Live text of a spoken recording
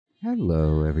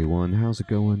Hello everyone, how's it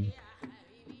going?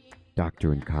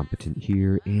 Dr. Incompetent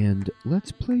here, and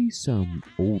let's play some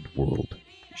Old World,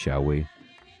 shall we?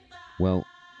 Well,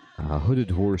 Hooded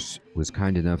Horse was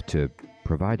kind enough to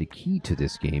provide a key to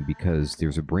this game because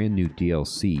there's a brand new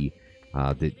DLC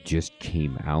that just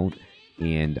came out,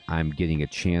 and I'm getting a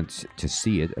chance to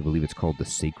see it. I believe it's called The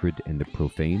Sacred and the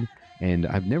Profane, and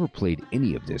I've never played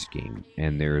any of this game,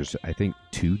 and there's, I think,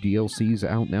 2 DLCs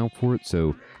out now for it,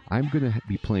 so I'm going to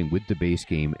be playing with the base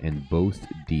game and both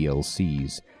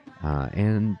DLCs,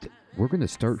 and we're going to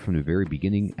start from the very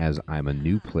beginning as I'm a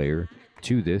new player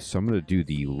to this, so I'm going to do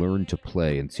the learn to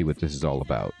play and see what this is all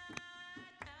about.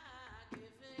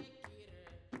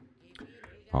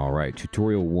 Alright,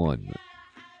 Tutorial 1.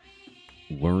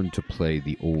 Learn to play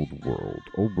the Old World.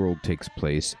 Old World takes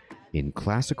place in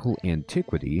classical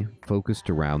antiquity, focused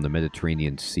around the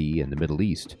Mediterranean Sea and the Middle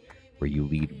East, where you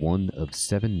lead one of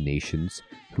 7 nations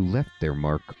who left their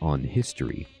mark on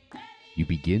history. You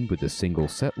begin with a single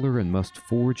settler and must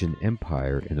forge an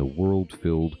empire in a world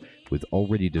filled with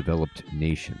already developed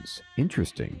nations.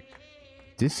 Interesting.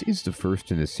 This is the first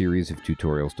in a series of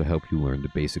tutorials to help you learn the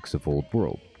basics of Old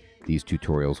World. These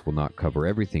tutorials will not cover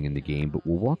everything in the game, but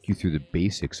will walk you through the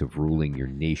basics of ruling your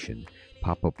nation.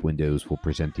 Pop-up windows will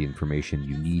present the information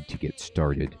you need to get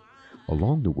started.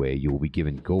 Along the way, you will be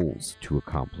given goals to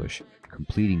accomplish.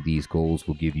 Completing these goals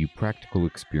will give you practical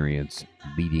experience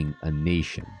leading a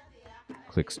nation.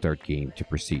 Click Start Game to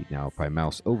proceed. Now, if I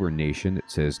mouse over Nation, it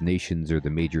says nations are the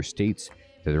major states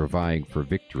that are vying for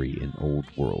victory in Old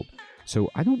World. So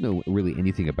I don't know really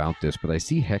anything about this, but I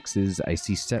see hexes, I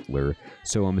see settler,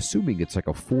 so I'm assuming it's like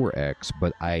a 4X,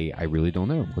 but I really don't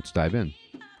know. Let's dive in.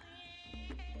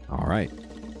 Alright.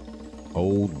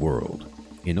 Old World.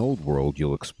 In Old World,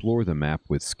 you'll explore the map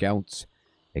with scouts,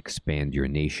 expand your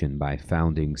nation by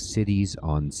founding cities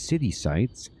on city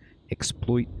sites,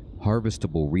 exploit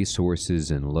harvestable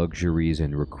resources and luxuries,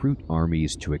 and recruit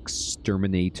armies to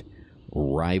exterminate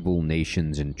rival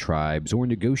nations and tribes or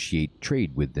negotiate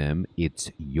trade with them. It's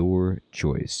your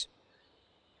choice.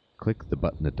 Click the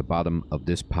button at the bottom of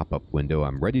this pop-up window.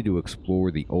 I'm ready to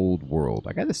explore the Old World.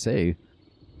 I gotta say,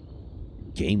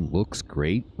 game looks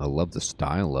great. I love the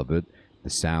style of it. The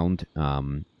sound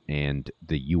and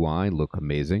the UI look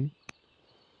amazing.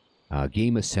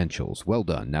 Game Essentials. Well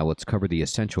done. Now let's cover the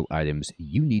essential items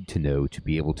you need to know to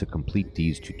be able to complete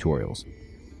these tutorials.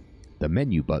 The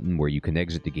menu button where you can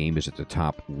exit the game is at the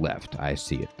top left. I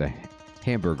see it. The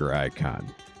hamburger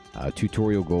icon.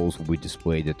 Tutorial goals will be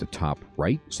displayed at the top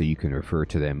right, so you can refer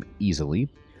to them easily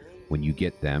when you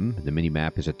get them. The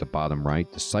mini-map is at the bottom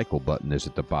right. The cycle button is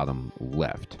at the bottom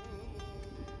left.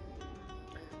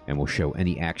 And will show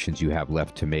any actions you have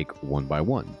left to make one by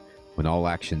one. When all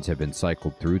actions have been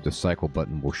cycled through, the cycle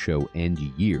button will show End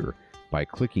Year. By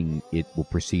clicking, it will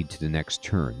proceed to the next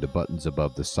turn. The buttons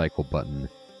above the cycle button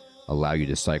allow you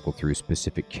to cycle through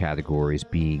specific categories,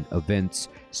 being events,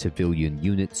 civilian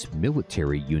units,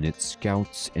 military units,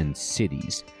 scouts, and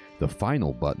cities. The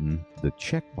final button, the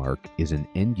check mark, is an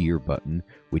End Year button,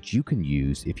 which you can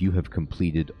use if you have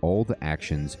completed all the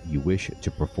actions you wish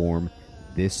to perform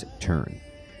this turn.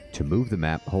 To move the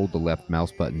map, hold the left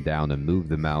mouse button down and move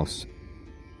the mouse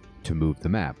to move the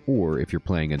map. Or, if you're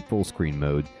playing in full screen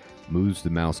mode, moves the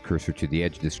mouse cursor to the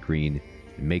edge of the screen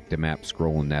and make the map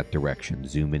scroll in that direction.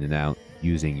 Zoom in and out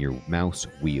using your mouse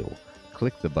wheel.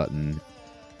 Click the button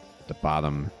at the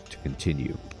bottom to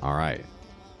continue. Alright.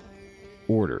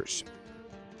 Orders.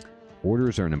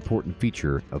 Orders are an important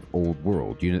feature of Old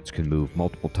World. Units can move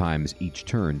multiple times each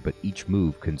turn, but each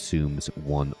move consumes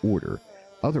 1 order.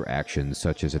 Other actions,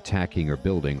 such as attacking or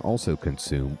building, also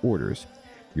consume orders.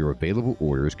 Your available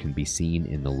orders can be seen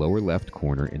in the lower left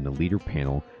corner in the leader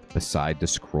panel beside the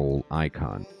scroll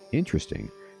icon. Interesting.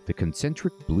 The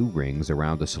concentric blue rings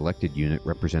around a selected unit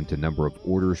represent the number of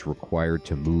orders required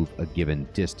to move a given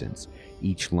distance.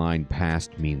 Each line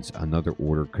passed means another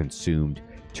order consumed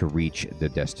to reach the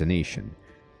destination.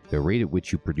 The rate at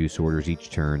which you produce orders each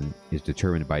turn is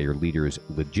determined by your leader's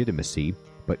legitimacy,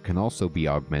 but can also be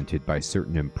augmented by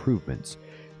certain improvements.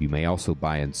 You may also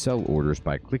buy and sell orders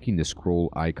by clicking the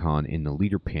scroll icon in the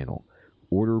leader panel.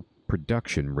 Order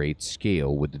production rates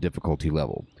scale with the difficulty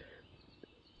level.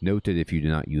 Note that if you do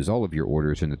not use all of your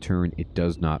orders in a turn, it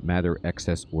does not matter.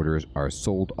 Excess orders are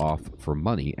sold off for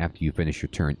money after you finish your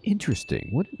turn. Interesting.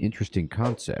 What an interesting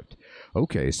concept.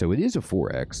 Okay, so it is a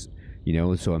 4X, you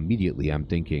know, so immediately I'm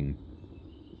thinking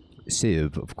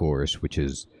Civ, of course, which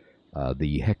is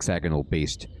the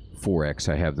hexagonal-based 4X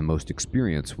I have the most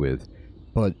experience with,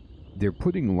 but they're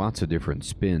putting lots of different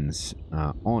spins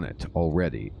on it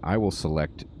already. I will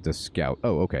select the Scout.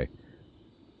 Oh, okay.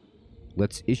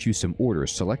 Let's issue some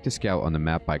orders. Select a scout on the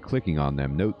map by clicking on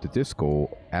them. Note that this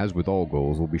goal, as with all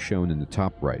goals, will be shown in the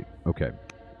top right. Okay.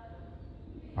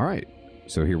 Alright.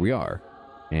 So here we are.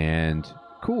 And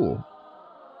cool.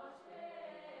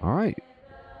 Alright.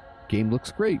 Game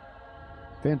looks great.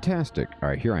 Fantastic.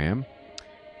 Alright, here I am.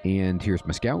 And here's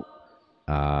my scout.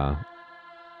 Wow,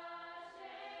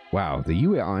 the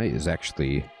UI is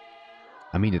actually...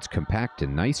 I mean, it's compact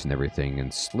and nice and everything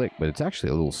and slick, but it's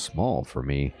actually a little small for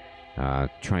me.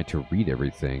 Trying to read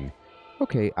everything.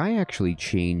 Okay, I actually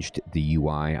changed the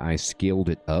UI. I scaled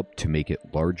it up to make it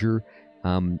larger.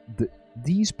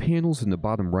 These panels in the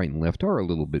bottom right and left are a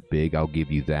little bit big, I'll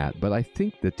give you that, but I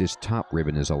think that this top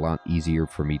ribbon is a lot easier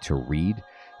for me to read,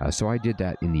 so I did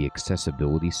that in the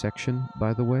accessibility section,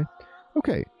 by the way.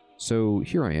 Okay, so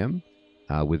here I am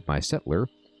with my settler,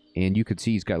 and you can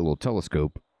see he's got a little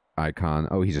telescope icon.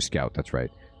 Oh, he's a scout, that's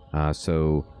right.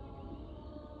 So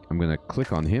I'm going to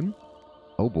click on him.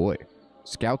 Oh boy.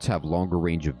 Scouts have longer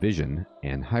range of vision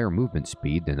and higher movement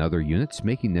speed than other units,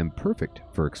 making them perfect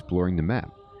for exploring the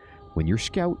map. When your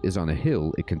scout is on a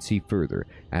hill, it can see further.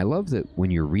 And I love that when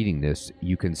you're reading this,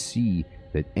 you can see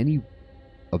that any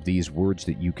of these words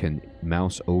that you can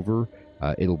mouse over,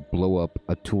 it'll blow up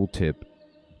a tooltip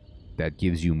that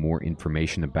gives you more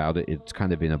information about it. It's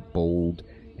kind of in a bold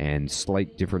and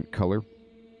slight different color.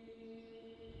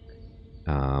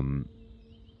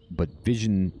 But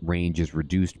vision range is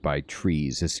reduced by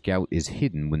trees. A scout is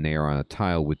hidden when they are on a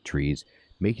tile with trees,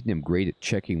 making them great at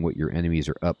checking what your enemies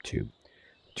are up to.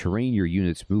 Terrain your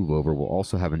units move over will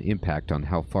also have an impact on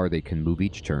how far they can move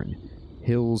each turn.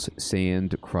 Hills,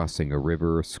 sand, crossing a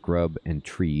river, scrub, and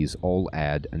trees all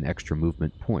add an extra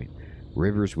movement point.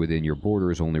 Rivers within your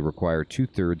borders only require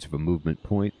 2/3 of a movement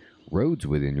point. Roads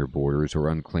within your borders or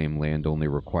unclaimed land only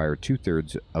require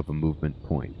 2/3 of a movement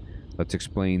point. Let's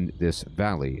explain this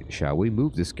valley, shall we?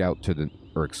 Move the scout to the...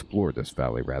 or explore this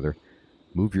valley, rather.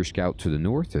 Move your scout to the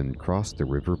north and cross the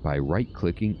river by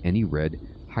right-clicking any red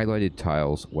highlighted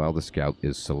tiles while the scout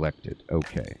is selected.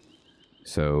 Okay.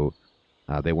 So,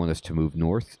 they want us to move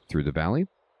north through the valley.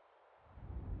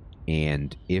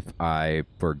 And if I,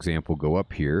 for example, go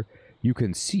up here, you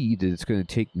can see that it's going to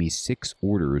take me 6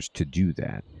 orders to do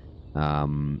that.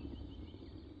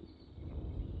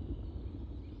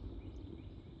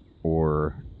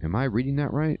 Or, am I reading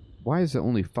that right? Why is it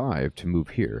only 5 to move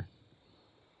here?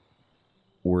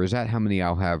 Or is that how many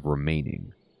I'll have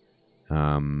remaining?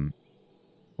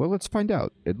 Well, let's find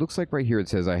out. It looks like right here it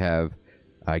says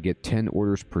I get 10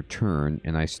 orders per turn,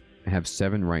 and I have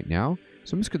 7 right now.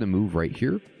 So I'm just going to move right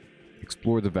here.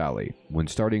 Explore the valley. When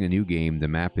starting a new game, the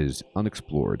map is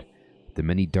unexplored. The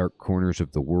many dark corners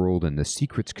of the world and the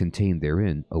secrets contained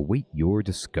therein await your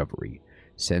discovery.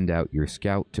 Send out your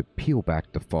scout to peel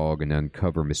back the fog and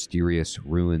uncover mysterious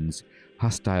ruins,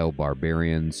 hostile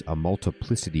barbarians, a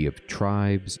multiplicity of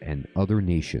tribes and other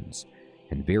nations,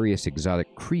 and various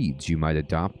exotic creeds you might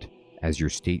adopt as your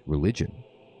state religion.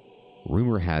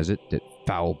 Rumor has it that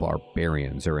foul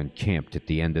barbarians are encamped at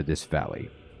the end of this valley.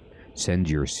 Send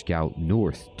your scout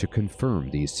north to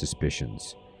confirm these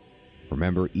suspicions.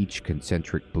 Remember, each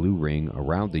concentric blue ring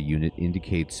around the unit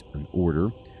indicates an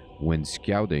order. When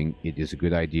scouting, it is a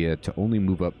good idea to only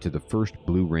move up to the first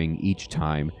blue ring each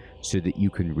time so that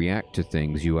you can react to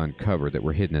things you uncover that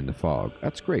were hidden in the fog.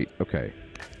 That's great. Okay.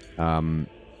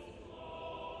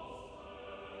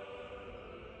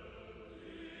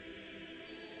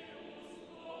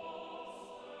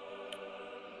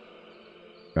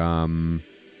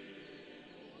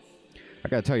 I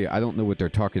gotta tell you, I don't know what they're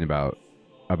talking about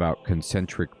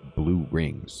concentric blue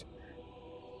rings.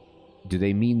 Do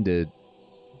they mean the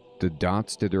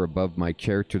dots that are above my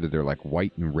character that are like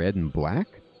white and red and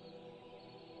black?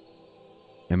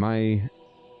 Am I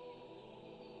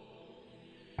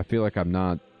feel like I'm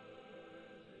not...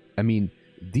 I mean,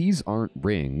 these aren't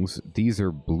rings. These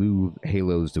are blue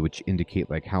halos which indicate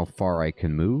like how far I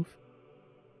can move.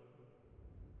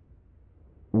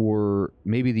 Or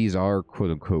maybe these are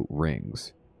quote-unquote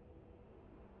rings.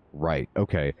 Right,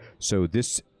 okay. So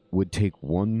this would take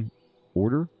 1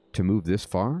 order to move this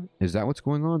far? Is that what's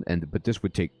going on? But this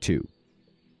would take 2.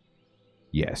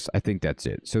 Yes, I think that's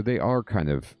it. So they are kind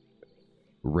of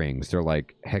rings. They're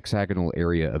like hexagonal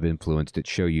area of influence that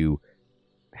show you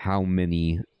how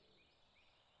many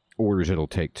orders it'll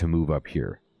take to move up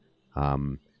here.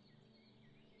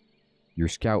 Your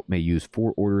scout may use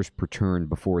 4 orders per turn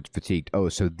before it's fatigued. Oh,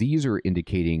 so these are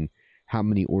indicating how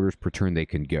many orders per turn they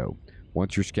can go.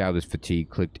 Once your scout is fatigued,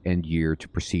 click End Year to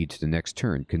proceed to the next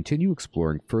turn. Continue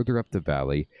exploring further up the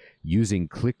valley using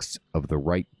clicks of the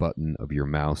right button of your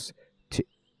mouse to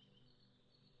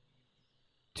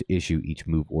issue each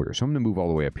move order. So I'm going to move all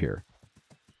the way up here.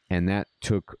 And that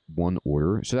took 1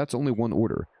 order. So that's only 1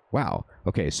 order. Wow.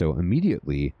 Okay, so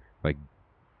immediately, like,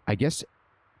 I guess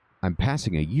I'm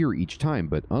passing a year each time,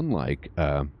 but unlike,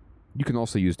 you can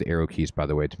also use the arrow keys, by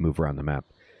the way, to move around the map.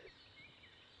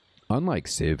 Unlike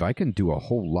Civ, I can do a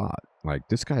whole lot. Like,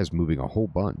 this guy is moving a whole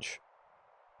bunch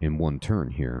in 1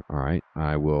 turn here. All right,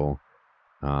 I will...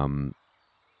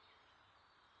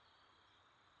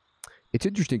 It's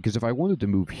interesting because if I wanted to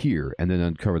move here and then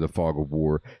uncover the Fog of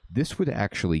War, this would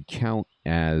actually count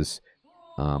as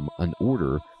an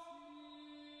order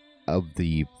of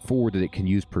the 4 that it can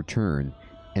use per turn.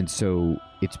 And so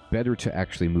it's better to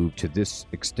actually move to this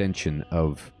extension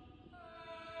of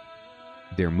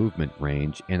their movement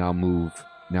range, and I'll move...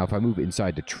 Now, if I move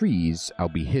inside the trees, I'll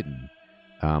be hidden,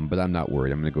 but I'm not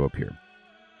worried. I'm going to go up here.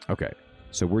 Okay,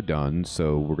 so we're done,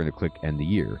 so we're going to click End the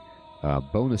Year.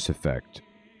 Bonus effect.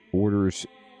 Orders.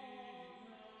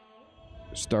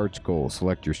 Starts goal.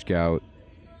 Select your scout.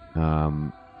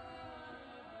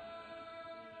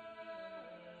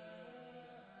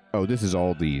 Oh, this is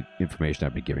all the information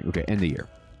I've been giving. Okay, End the Year.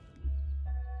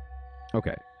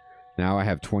 Okay. Now I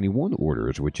have 21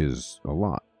 orders, which is a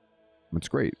lot. That's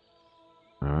great.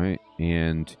 All right,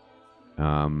 and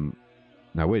now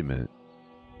wait a minute.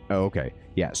 Oh, okay.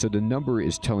 Yeah, so the number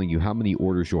is telling you how many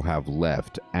orders you'll have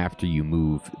left after you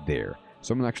move there.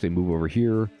 So I'm going to actually move over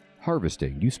here.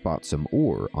 Harvesting. You spot some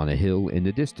ore on a hill in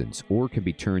the distance. Ore can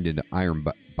be turned into iron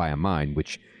by a mine,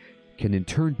 which can in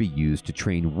turn be used to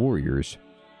train warriors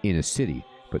in a city.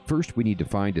 But first we need to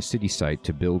find a city site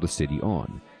to build a city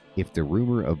on. If the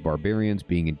rumor of barbarians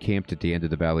being encamped at the end of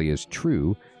the valley is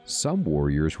true, some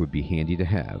warriors would be handy to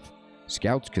have.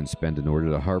 Scouts can spend an order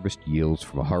to harvest yields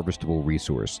from a harvestable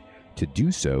resource. To do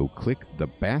so, click the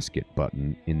basket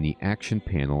button in the action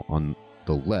panel on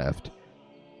the left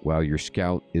while your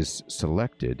scout is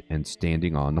selected and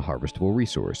standing on the harvestable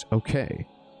resource. Okay.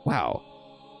 Wow.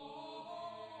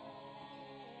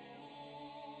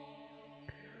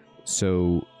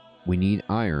 So we need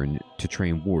iron to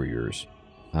train warriors.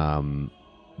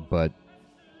 But,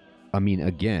 I mean,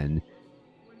 again,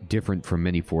 different from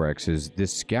many 4Xs,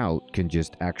 this scout can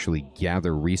just actually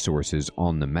gather resources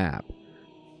on the map.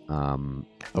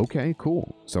 Okay,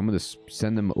 cool. So I'm going to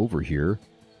send them over here.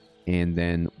 And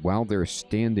then while they're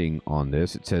standing on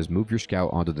this, it says move your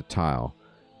scout onto the tile.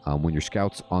 When your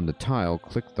scout's on the tile,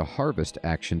 click the harvest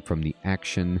action from the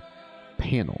action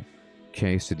panel.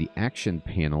 Okay, so the action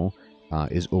panel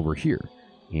is over here.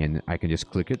 And I can just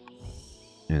click it.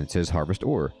 And it says harvest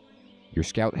ore. Your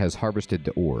scout has harvested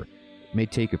the ore. It may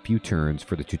take a few turns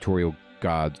for the tutorial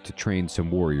gods to train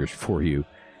some warriors for you.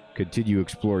 Continue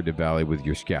exploring the valley with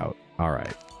your scout.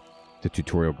 Alright. The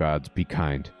tutorial gods, be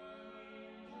kind.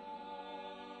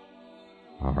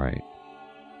 Alright.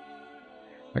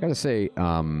 I gotta say,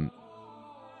 I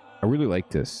really like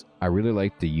this. I really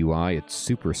like the UI. It's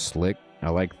super slick.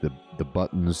 I like the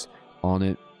buttons on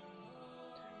it.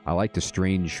 I like the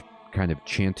strange kind of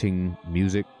chanting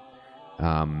music.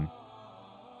 I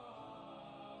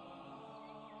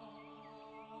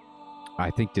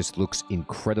think this looks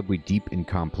incredibly deep and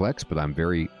complex, but I'm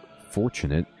very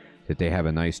fortunate that they have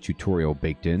a nice tutorial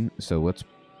baked in. So let's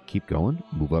keep going.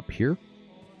 Move up here.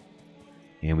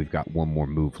 And we've got one more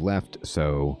move left,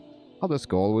 so I'll just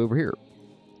go all the way over here.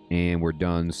 And we're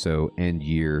done, so end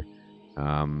year.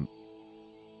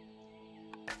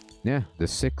 Yeah, the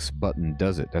 6 button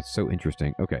does it. That's so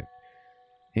interesting. Okay.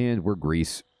 And we're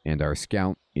Greece, and our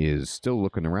scout is still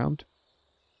looking around.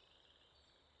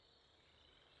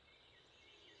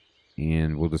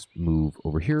 And we'll just move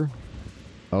over here.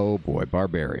 Oh boy,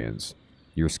 barbarians.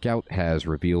 Your scout has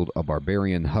revealed a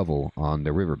barbarian hovel on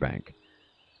the riverbank.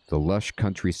 The lush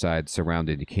countryside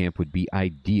surrounding the camp would be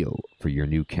ideal for your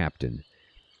new captain.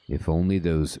 If only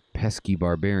those pesky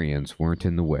barbarians weren't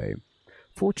in the way.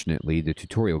 Fortunately, the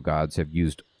tutorial gods have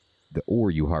used the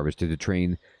ore you harvested to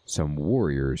train some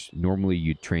warriors. Normally,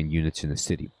 you'd train units in a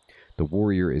city. The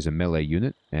warrior is a melee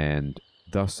unit, and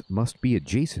thus must be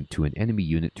adjacent to an enemy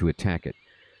unit to attack it.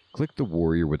 Click the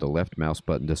warrior with the left mouse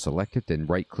button to select it, then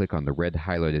right-click on the red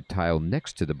highlighted tile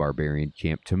next to the barbarian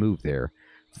camp to move there.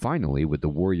 Finally, with the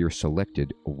warrior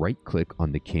selected, right-click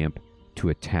on the camp to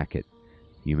attack it.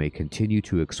 You may continue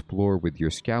to explore with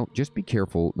your scout. Just be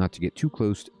careful not to get too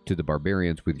close to the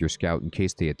barbarians with your scout in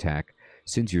case they attack,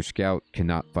 since your scout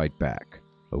cannot fight back.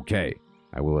 Okay,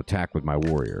 I will attack with my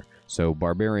warrior. So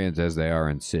barbarians as they are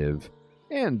in Civ,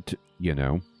 and, you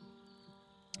know,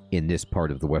 in this part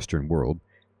of the Western world,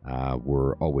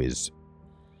 were always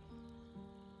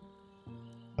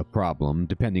a problem,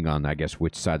 depending on, I guess,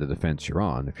 which side of the fence you're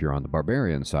on. If you're on the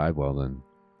barbarian side, well then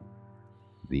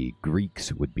the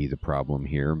Greeks would be the problem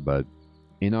here, but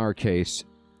in our case,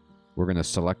 we're going to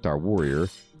select our warrior.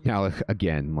 Now,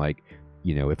 again, like,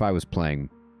 you know, if I was playing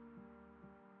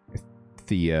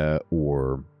Thea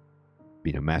or,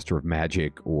 you know, Master of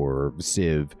Magic or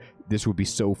Civ, this would be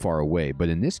so far away. But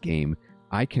in this game,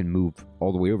 I can move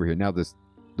all the way over here. Now,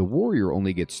 the warrior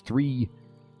only gets 3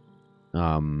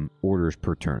 orders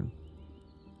per turn.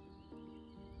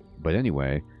 But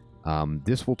anyway,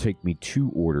 this will take me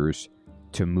 2 orders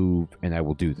to move, and I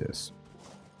will do this.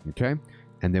 Okay?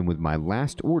 And then with my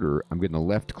last order, I'm going to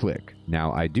left click.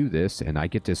 Now I do this, and I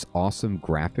get this awesome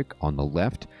graphic on the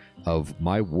left of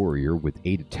my warrior with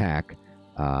 8 attack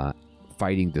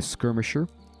fighting the skirmisher.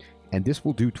 And this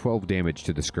will do 12 damage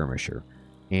to the skirmisher.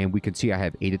 And we can see I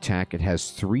have 8 attack. It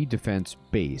has 3 defense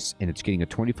base, and it's getting a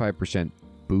 25%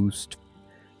 boost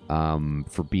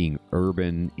for being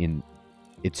urban in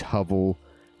its hovel.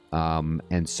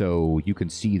 And so you can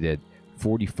see that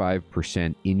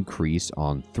 45% increase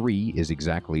on 3 is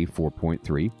exactly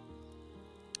 4.3.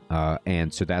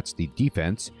 And so that's the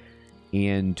defense.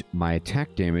 And my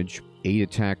attack damage, 8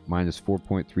 attack minus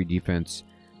 4.3 defense,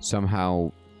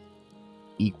 somehow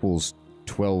equals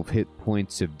 12 hit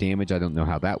points of damage. I don't know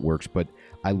how that works, but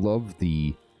I love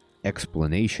the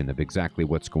explanation of exactly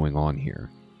what's going on here.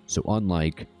 So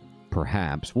unlike,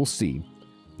 perhaps, we'll see,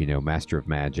 you know, Master of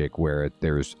Magic, where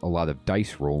there's a lot of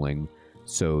dice rolling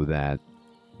so that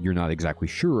you're not exactly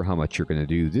sure how much you're going to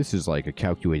do. This is like a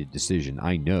calculated decision.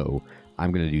 I know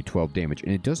I'm going to do 12 damage,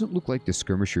 and it doesn't look like the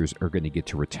skirmishers are going to get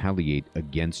to retaliate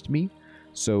against me.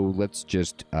 So let's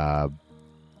just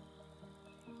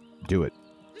do it.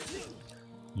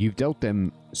 You've dealt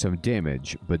them some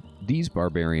damage, but these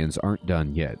barbarians aren't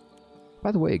done yet.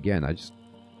 By the way, again,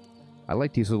 I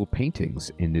like these little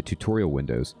paintings in the tutorial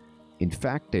windows. In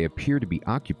fact, they appear to be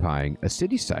occupying a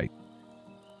city site.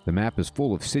 The map is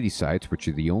full of city sites, which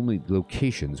are the only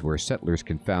locations where settlers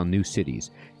can found new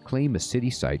cities. Claim a city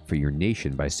site for your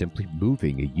nation by simply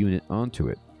moving a unit onto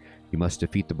it. You must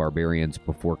defeat the barbarians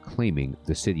before claiming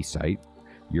the city site.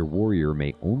 Your warrior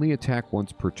may only attack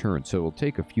once per turn, so it will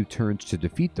take a few turns to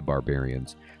defeat the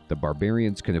barbarians. The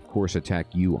barbarians can of course attack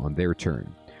you on their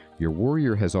turn. Your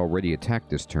warrior has already attacked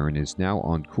this turn and is now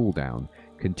on cooldown.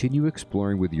 Continue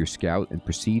exploring with your scout and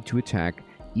proceed to attack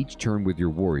each turn with your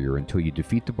warrior until you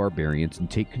defeat the barbarians and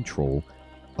take control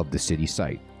of the city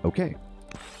site. Okay.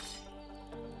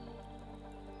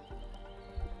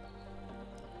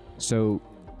 So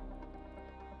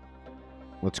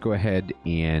let's go ahead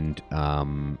and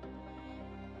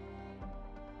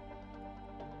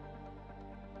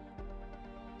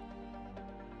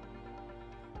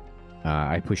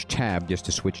I push tab just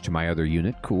to switch to my other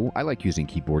unit. Cool. I like using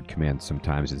keyboard commands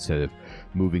sometimes instead of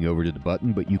moving over to the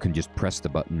button, but you can just press the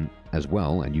button as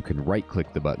well, and you can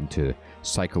right-click the button to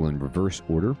cycle in reverse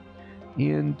order.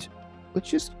 And let's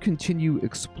just continue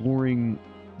exploring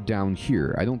down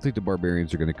here. I don't think the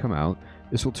barbarians are going to come out.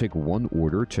 This will take 1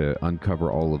 order to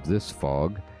uncover all of this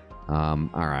fog.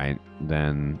 Alright,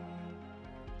 then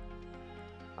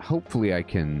hopefully I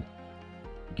can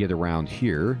get around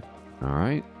here.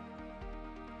 Alright.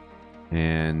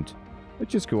 And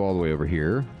let's just go all the way over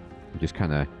here and just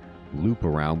kind of loop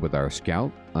around with our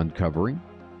scout, uncovering.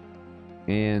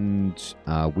 And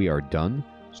we are done.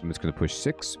 So I'm just going to push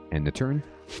 6, end the turn.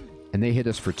 And they hit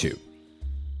us for 2.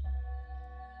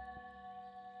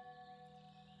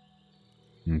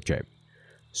 Okay.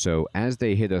 So as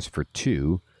they hit us for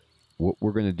 2, what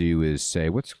we're going to do is say,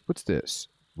 what's this?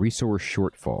 Resource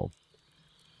shortfall.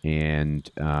 And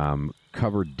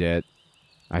covered debt.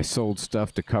 I sold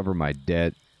stuff to cover my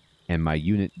debt, and my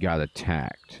unit got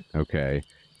attacked. Okay,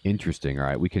 interesting. All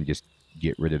right, we can just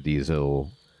get rid of these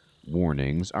little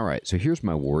warnings. All right, so here's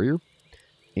my warrior.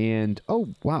 And,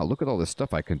 oh, wow, look at all this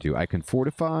stuff I can do. I can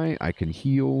fortify, I can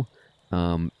heal,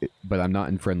 but I'm not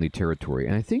in friendly territory.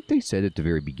 And I think they said at the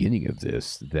very beginning of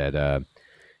this that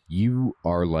you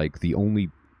are like the only...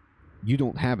 You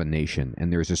don't have a nation,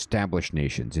 and there's established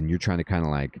nations, and you're trying to kind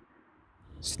of like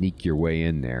sneak your way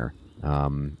in there.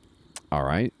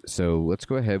 Alright, so let's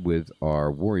go ahead with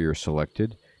our warrior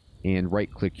selected and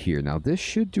right click here. Now this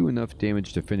should do enough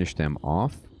damage to finish them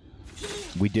off.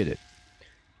 We did it.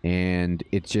 And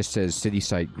it just says city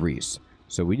site Greece.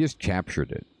 So we just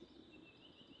captured it.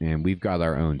 And we've got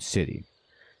our own city.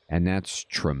 And that's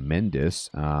tremendous.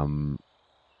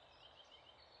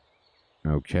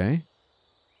 Okay.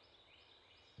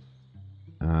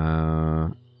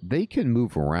 They can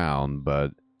move around,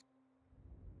 but...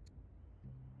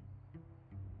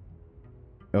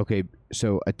 Okay,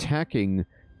 so attacking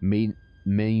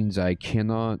means I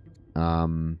cannot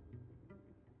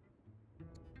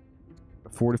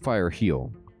fortify or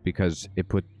heal, because it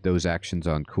put those actions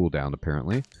on cooldown,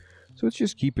 apparently. So let's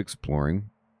just keep exploring.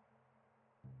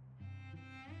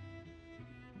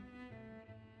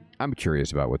 I'm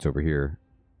curious about what's over here.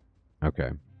 Okay.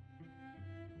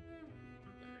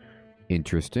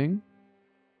 Interesting.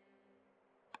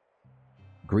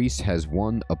 Greece has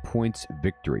won a points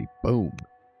victory. Boom.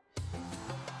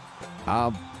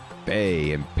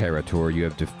 Abe, Imperator, you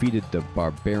have defeated the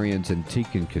barbarians and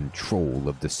taken control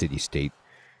of the city-state.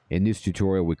 In this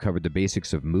tutorial, we covered the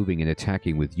basics of moving and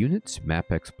attacking with units,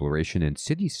 map exploration, and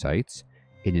city sites.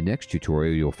 In the next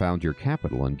tutorial, you'll found your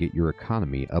capital and get your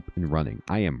economy up and running.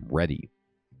 I am ready.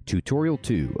 Tutorial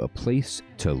 2, A Place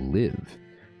to Live.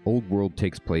 Old World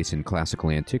takes place in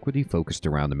classical antiquity, focused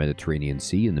around the Mediterranean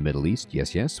Sea in the Middle East,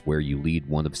 yes, where you lead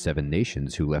one of 7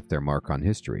 nations who left their mark on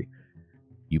history.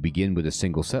 You begin with a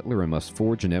single settler and must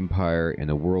forge an empire in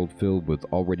a world filled with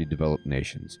already developed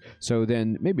nations. So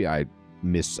then, maybe I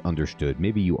misunderstood.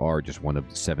 Maybe you are just one of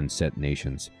the 7 set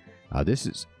nations.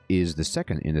 This is the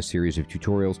second in a series of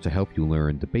tutorials to help you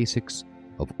learn the basics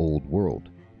of Old World.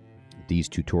 These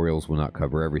tutorials will not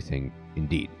cover everything,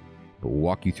 indeed, but will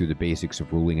walk you through the basics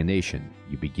of ruling a nation.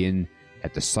 You begin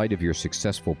at the site of your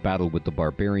successful battle with the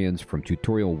barbarians from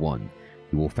Tutorial 1.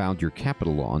 You will found your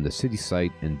capital on the city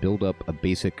site and build up a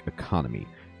basic economy.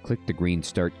 Click the green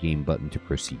Start Game button to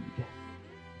proceed.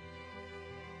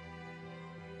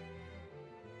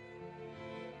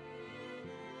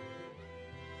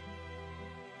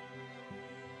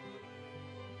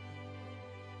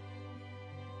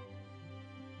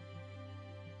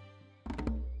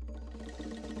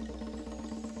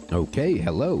 Okay,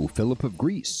 hello, Philip of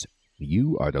Greece.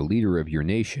 You are the leader of your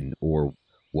nation, or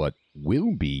what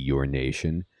will be your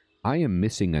nation. I am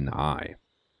missing an eye.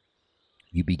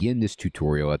 You begin this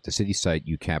tutorial at the city site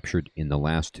you captured in the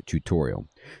last tutorial.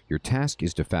 Your task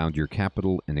is to found your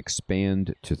capital and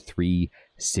expand to 3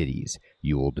 cities.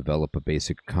 You will develop a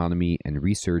basic economy and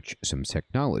research some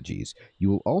technologies. You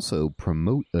will also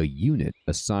promote a unit,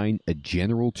 assign a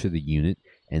general to the unit,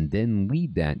 and then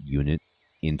lead that unit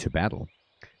into battle.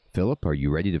 Philip, are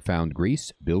you ready to found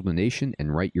Greece, build a nation,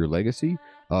 and write your legacy?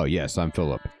 Oh, yes, I'm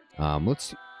Philip.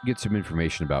 Let's get some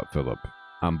information about Philip.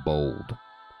 I'm bold.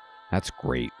 That's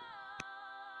great.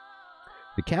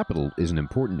 The capital is an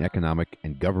important economic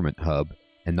and government hub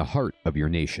and the heart of your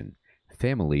nation.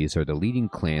 Families are the leading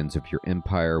clans of your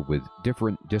empire with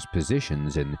different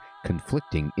dispositions and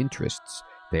conflicting interests.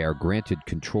 They are granted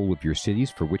control of your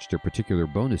cities, for which their particular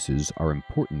bonuses are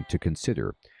important to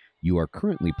consider. You are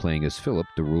currently playing as Philip,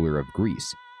 the ruler of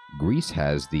Greece. Greece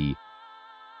has the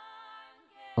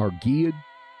Argead,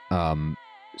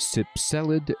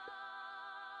 Cypselid,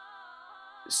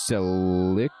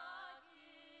 Seleucid,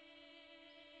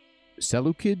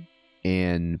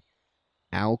 and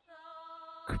Alcmanoid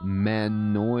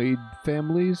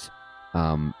families.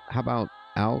 How about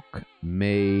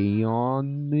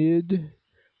Alcmaeonid?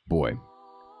 Boy,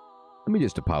 let me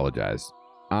just apologize.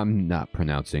 I'm not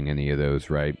pronouncing any of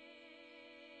those right.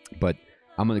 But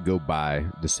I'm going to go by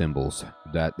the symbols.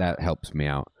 That helps me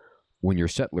out. When your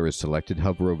settler is selected,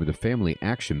 hover over the Family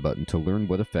Action button to learn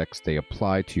what effects they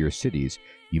apply to your cities.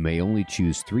 You may only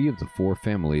choose 3 of the 4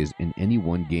 families in any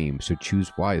one game, so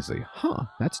choose wisely. Huh,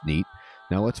 that's neat.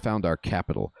 Now let's found our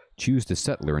capital. Choose the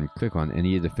settler and click on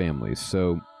any of the families.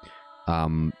 So,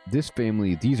 this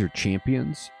family, these are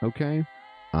champions, okay?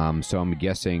 So I'm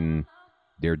guessing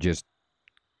they're just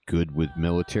good with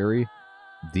military.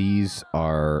 These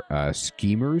are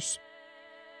schemers.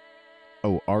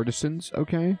 Oh, artisans,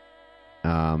 okay.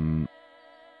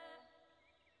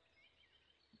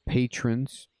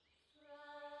 Patrons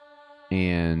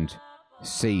and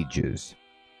sages.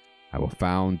 I will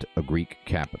found a Greek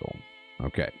capital.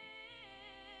 Okay.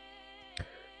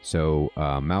 So,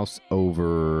 mouse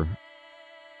over,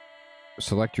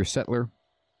 select your settler.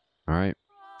 All right.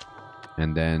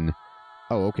 And then,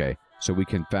 oh, okay. So we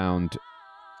can found...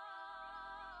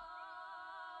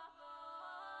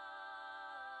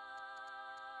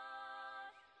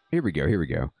 Here we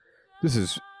go. This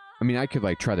is... I mean, I could,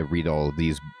 like, try to read all of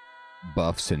these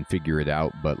buffs and figure it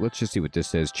out, but let's just see what this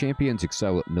says. Champions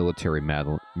excel at military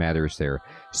matters. Their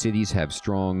cities have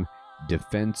strong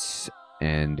defense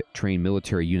and train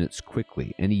military units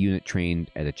quickly. Any unit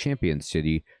trained at a champion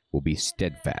city will be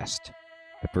steadfast.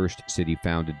 The first city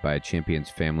founded by a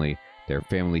champion's family, their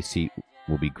family seat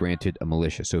will be granted a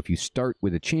militia. So if you start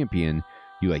with a champion,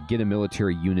 you like get a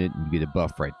military unit and you get a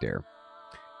buff right there.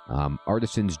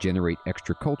 Artisans generate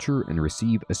extra culture and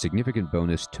receive a significant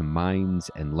bonus to mines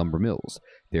and lumber mills.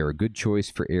 They're a good choice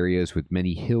for areas with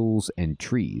many hills and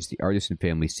trees. The artisan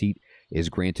family seat is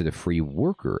granted a free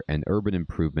worker, and urban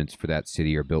improvements for that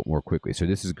city are built more quickly. So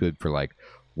this is good for, like,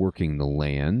 working the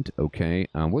land, okay?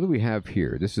 What do we have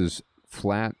here? This is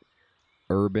flat,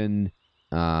 urban,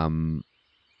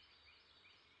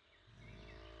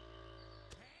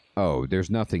 Oh, there's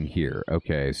nothing here.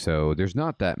 Okay, so there's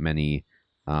not that many.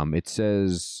 It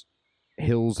says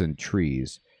hills and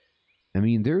trees. I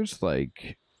mean, there's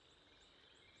like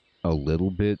a little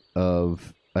bit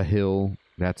of a hill.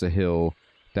 That's a hill.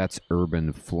 That's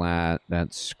urban flat.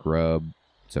 That's scrub.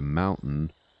 It's a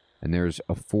mountain. And there's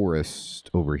a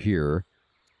forest over here.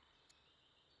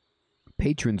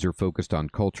 Patrons are focused on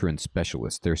culture and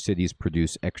specialists. Their cities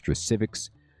produce extra civics,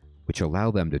 which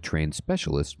allow them to train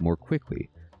specialists more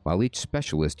quickly, while each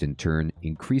specialist in turn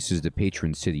increases the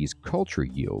patron city's culture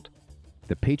yield.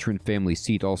 The patron family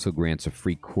seat also grants a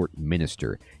free court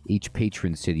minister. Each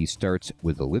patron city starts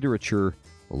with a literature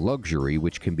luxury,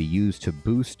 which can be used to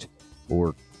boost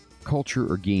or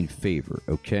culture or gain favor.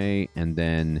 Okay, and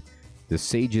then the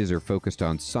sages are focused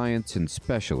on science and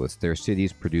specialists. Their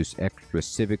cities produce extra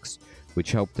civics,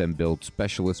 which help them build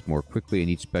specialists more quickly, and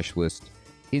each specialist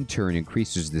in turn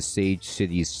increases the sage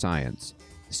city's science.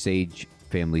 The sage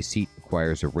family seat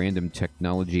acquires a random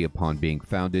technology upon being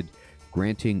founded,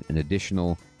 granting an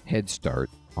additional head start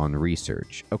on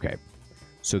research. Okay,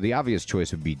 so the obvious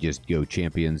choice would be just go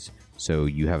champions, so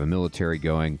you have a military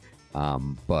going,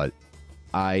 but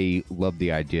I love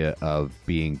the idea of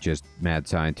being just mad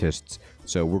scientists,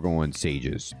 so we're going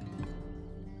sages.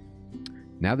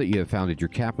 Now that you have founded your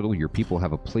capital, your people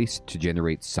have a place to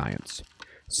generate science.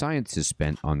 Science is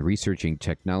spent on researching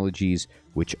technologies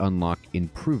which unlock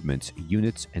improvements,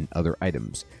 units, and other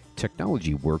items.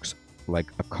 Technology works like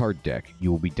a card deck.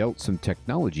 You will be dealt some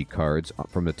technology cards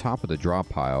from the top of the draw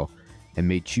pile and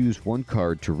may choose one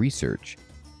card to research.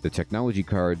 The technology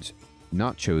cards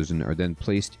not chosen are then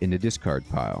placed in the discard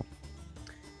pile.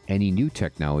 Any new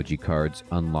technology cards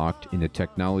unlocked in the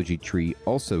technology tree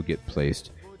also get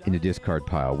placed in the discard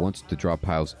pile. Once the draw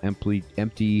pile's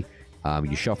empty,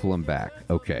 you shuffle them back.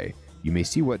 Okay. You may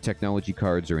see what technology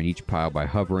cards are in each pile by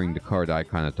hovering the card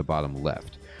icon at the bottom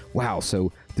left. Wow,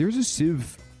 so there's a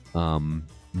Civ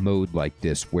mode like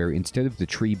this where instead of the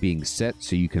tree being set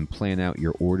so you can plan out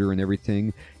your order and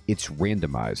everything, it's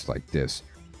randomized like this.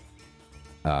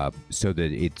 So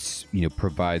that it's,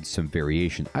 provides some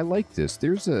variation. I like this.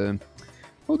 There's a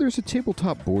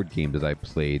tabletop board game that I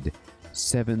played,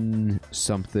 7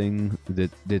 something,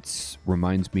 that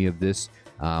reminds me of this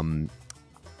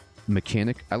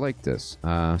mechanic. I like this.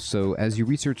 So as you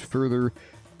research further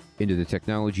into the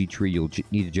technology tree, you'll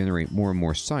need to generate more and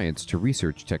more science to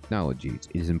research technologies.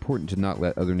 It is important to not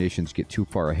let other nations get too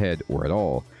far ahead, or at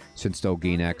all, since they'll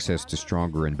gain access to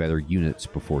stronger and better units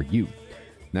before you.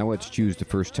 Now let's choose the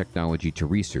first technology to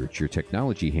research. Your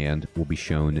technology hand will be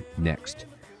shown next.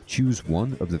 Choose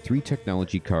one of the 3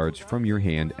 technology cards from your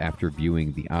hand after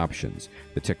viewing the options.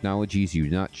 The technologies you do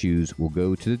not choose will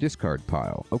go to the discard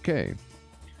pile. Okay.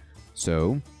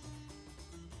 So,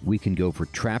 we can go for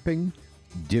trapping,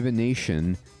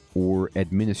 divination, or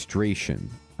administration.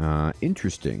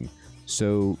 Interesting.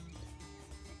 So,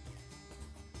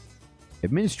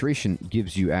 administration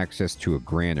gives you access to a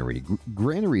granary.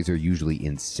 Granaries are usually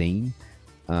insane.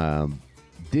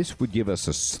 This would give us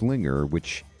a slinger,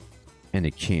 and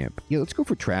a camp. Yeah, let's go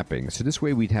for trapping. So this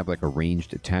way we'd have like a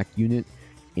ranged attack unit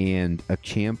and a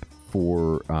camp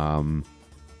for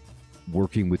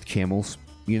working with camels,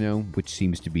 which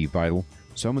seems to be vital.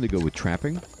 So I'm going to go with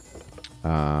trapping.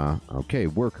 Okay,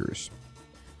 workers.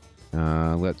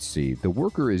 Let's see. The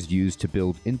worker is used to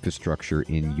build infrastructure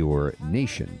in your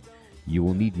nation. You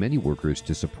will need many workers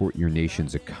to support your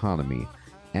nation's economy.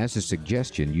 As a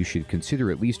suggestion, you should consider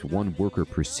at least 1 worker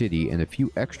per city and a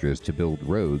few extras to build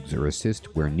roads or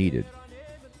assist where needed.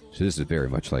 So this is very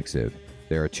much like Civ.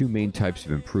 There are 2 main types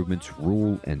of improvements,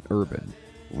 rural and urban.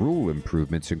 Rural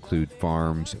improvements include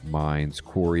farms, mines,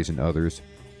 quarries, and others.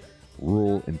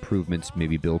 Rural improvements may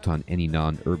be built on any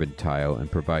non-urban tile and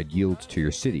provide yields to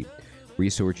your city.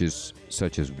 Resources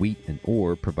such as wheat and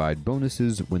ore provide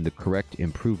bonuses when the correct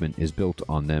improvement is built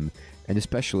on them, and a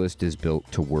specialist is built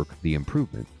to work the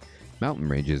improvement. Mountain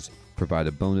ranges provide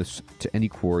a bonus to any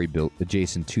quarry built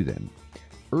adjacent to them.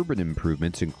 Urban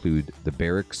improvements include the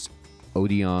barracks,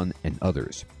 Odeon, and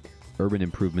others. Urban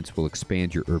improvements will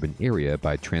expand your urban area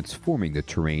by transforming the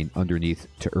terrain underneath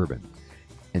to urban.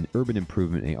 An urban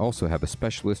improvement may also have a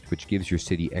specialist which gives your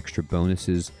city extra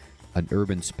bonuses. An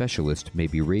urban specialist may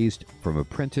be raised from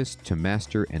apprentice to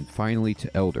master and finally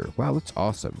to elder. Wow, that's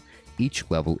awesome. Each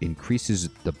level increases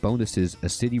the bonuses a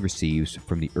city receives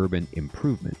from the urban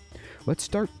improvement. Let's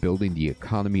start building the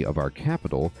economy of our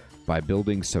capital by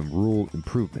building some rural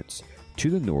improvements. To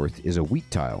the north is a wheat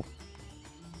tile.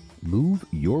 Move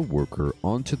your worker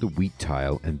onto the wheat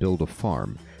tile and build a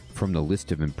farm from the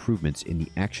list of improvements in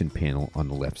the action panel on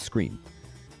the left screen.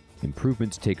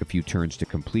 Improvements take a few turns to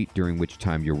complete, during which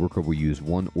time your worker will use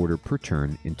one order per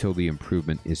turn until the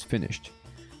improvement is finished.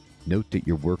 Note that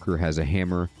your worker has a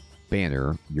hammer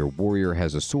banner, your warrior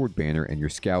has a sword banner, and your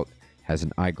scout has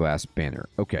an eyeglass banner.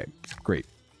 Okay, great.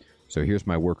 So here's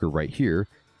my worker right here,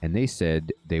 and they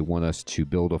said they want us to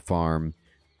build a farm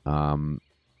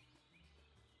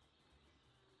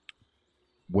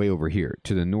way over here.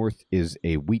 To the north is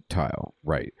a wheat tile.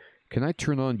 Right. Can I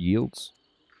turn on yields?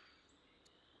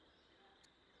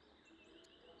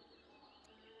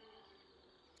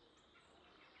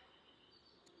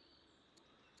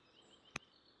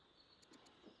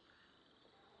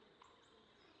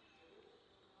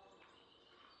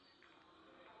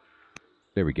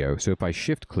 There we go. So if I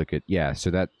shift click it, yeah,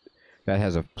 so that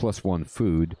has a +1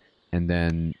 food, and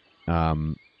then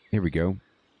here we go.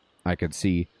 I can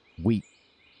see wheat.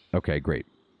 Okay, great.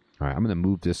 All right, I'm going to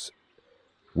move this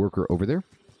worker over there.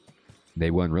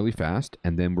 They run really fast,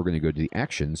 and then we're going to go to the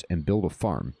actions and build a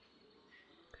farm.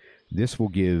 This will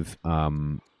give,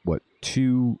 what,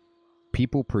 2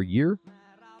 people per year?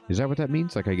 Is that what that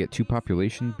means? Like I get 2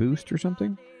 population boost or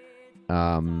something?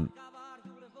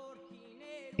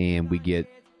 And we get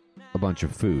a bunch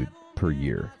of food per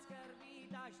year.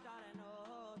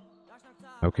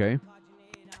 Okay.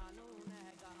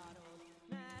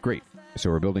 Great. So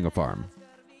we're building a farm.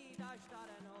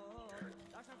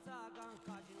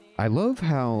 I love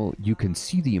how you can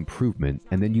see the improvement,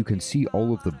 and then you can see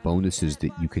all of the bonuses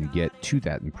that you can get to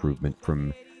that improvement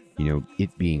from, you know,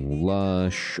 it being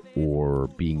lush or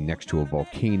being next to a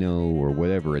volcano or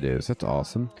whatever it is. That's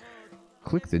awesome.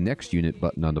 Click the next unit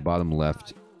button on the bottom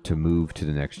left to move to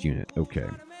the next unit. Okay.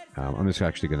 I'm just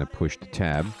actually going to push the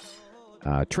tab.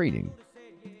 Training.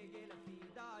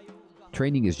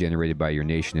 Training is generated by your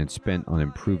nation and spent on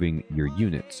improving your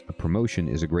units. A promotion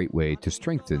is a great way to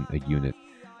strengthen a unit.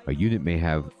 A unit may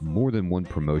have more than one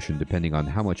promotion depending on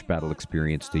how much battle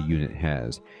experience the unit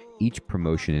has. Each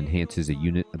promotion enhances a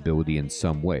unit ability in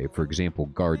some way. For example,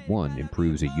 Guard 1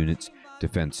 improves a unit's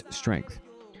defense strength.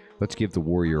 Let's give the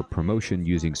warrior a promotion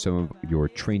using some of your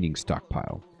training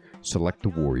stockpile. Select the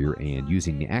warrior and,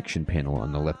 using the action panel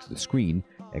on the left of the screen,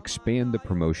 expand the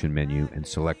promotion menu and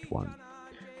select one.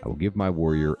 I will give my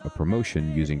warrior a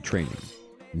promotion using training.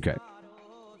 Okay.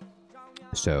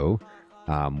 So,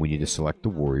 we need to select the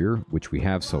warrior, which we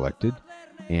have selected,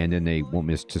 and then they want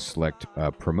us to select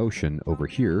promotion over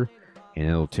here, and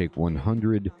it'll take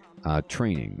 100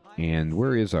 training. And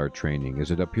where is our training?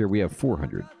 Is it up here? We have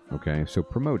 400. Okay, so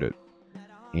promote it.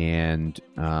 And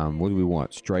what do we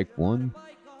want? Strike 1,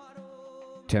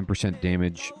 10%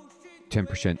 damage,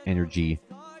 10% energy,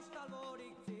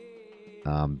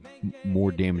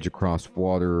 more damage across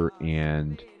water,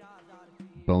 and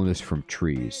bonus from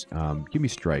trees. Give me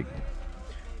strike.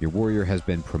 Your warrior has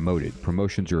been promoted.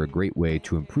 Promotions are a great way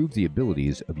to improve the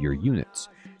abilities of your units.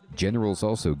 Generals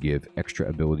also give extra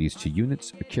abilities to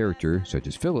units. A character, such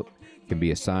as Philip, can be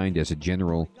assigned as a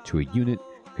general to a unit,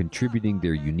 contributing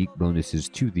their unique bonuses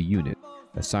to the unit.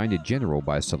 Assign a general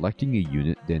by selecting a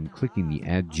unit, then clicking the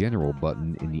Add General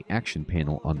button in the action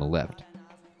panel on the left.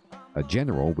 A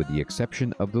general, with the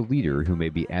exception of the leader who may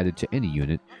be added to any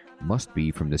unit, must be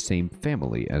from the same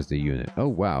family as the unit. Oh,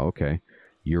 wow, okay.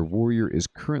 Your warrior is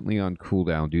currently on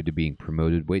cooldown due to being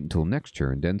promoted. Wait until next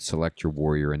turn, then select your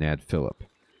warrior and add Philip.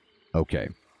 Okay.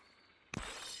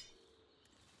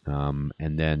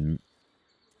 And then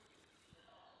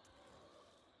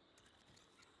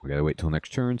we gotta wait till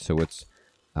next turn, so let's,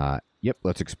 yep,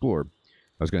 let's explore.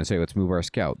 I was going to say, let's move our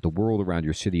scout. The world around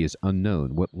your city is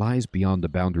unknown. What lies beyond the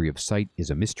boundary of sight is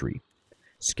a mystery.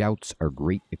 Scouts are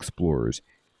great explorers,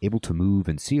 able to move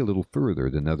and see a little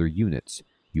further than other units.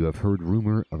 You have heard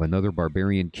rumor of another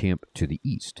barbarian camp to the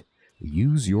east.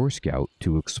 Use your scout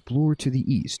to explore to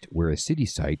the east, where a city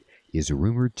site is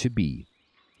rumored to be.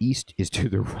 East is to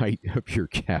the right of your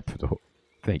capital.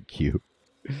 Thank you.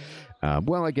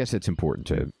 Well, I guess it's important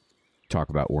to talk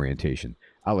about orientation.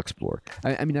 I'll explore.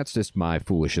 I mean, that's just my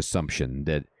foolish assumption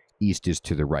that east is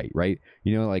to the right, right?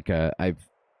 You know, like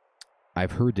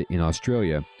I've heard that in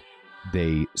Australia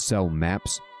they sell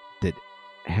maps that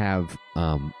have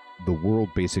the world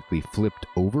basically flipped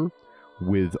over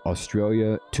with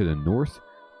Australia to the north,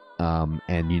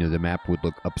 and you know the map would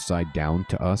look upside down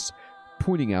to us,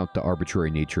 pointing out the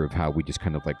arbitrary nature of how we just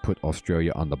kind of like put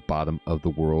Australia on the bottom of the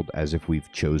world as if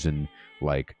we've chosen,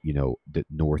 like, you know, that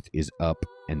north is up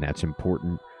and that's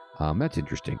important. That's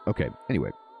interesting. Okay,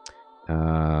 anyway.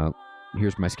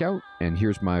 Here's my scout, and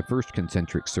here's my first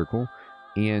concentric circle.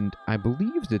 And I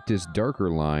believe that this darker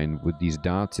line with these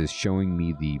dots is showing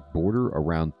me the border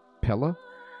around Pella.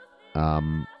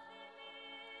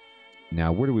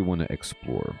 Now, where do we want to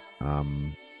explore?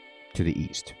 to the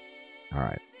east. All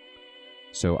right.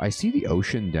 So I see the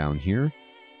ocean down here.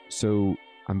 So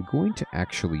I'm going to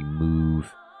actually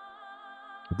move.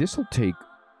 This will take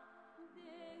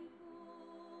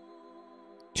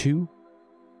 2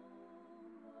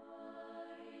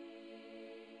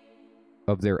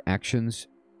 of their actions.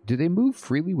 Do they move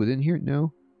freely within here?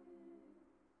 No.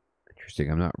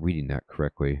 Interesting. I'm not reading that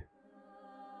correctly.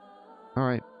 All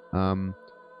right.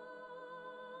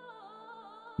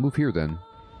 Move here then.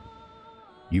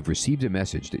 You've received a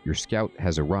message that your scout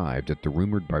has arrived at the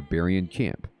rumored barbarian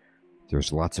camp.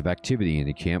 There's lots of activity in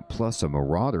the camp, plus a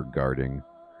marauder guarding.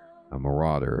 A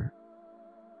marauder.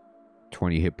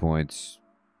 20 hit points.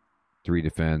 3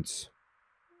 defense.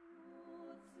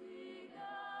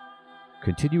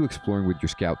 Continue exploring with your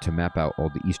scout to map out all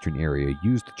the eastern area.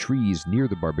 Use the trees near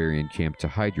the barbarian camp to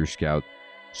hide your scout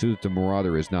so that the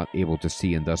marauder is not able to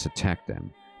see and thus attack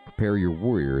them. Prepare your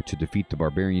warrior to defeat the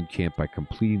barbarian camp by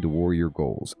completing the warrior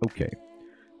goals. Okay,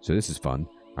 so this is fun.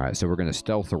 All right, so we're going to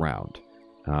stealth around.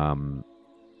 I'll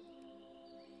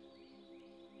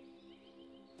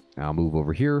move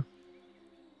over here,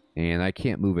 and I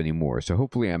can't move anymore, so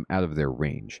hopefully I'm out of their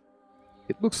range.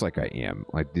 It looks like I am.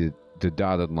 Like the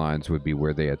dotted lines would be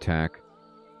where they attack.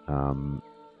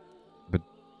 But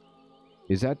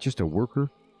is that just a worker,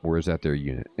 or is that their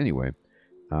unit? Anyway,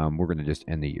 we're going to just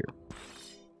end the year.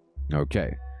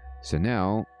 Okay, so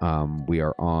now we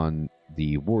are on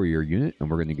the warrior unit, and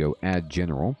we're going to go add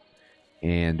general,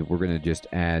 and we're going to just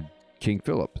add King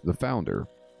Philip, the founder.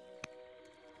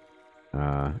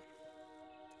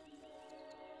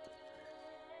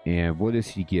 And what does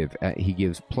he give? He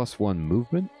gives +1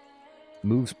 movement,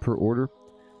 moves per order,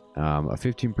 a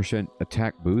 15%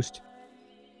 attack boost,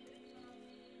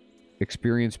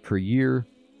 experience per year.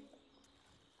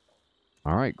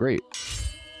 All right, great.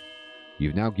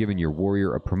 You've now given your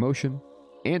warrior a promotion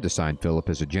and assigned Philip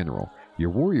as a general. Your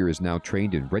warrior is now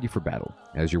trained and ready for battle.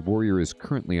 As your warrior is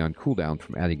currently on cooldown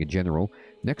from adding a general,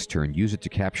 next turn use it to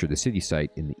capture the city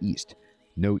site in the east.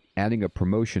 Note, adding a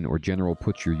promotion or general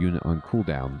puts your unit on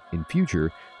cooldown. In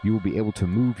future, you will be able to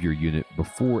move your unit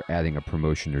before adding a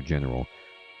promotion or general.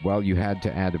 While you had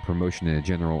to add a promotion and a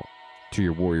general to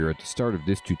your warrior at the start of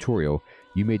this tutorial,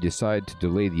 you may decide to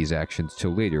delay these actions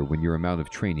till later when your amount of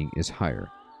training is higher.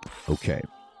 Okay,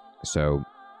 so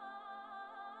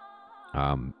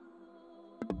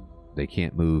they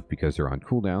can't move because they're on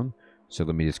cooldown. So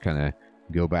let me just kind of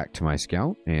go back to my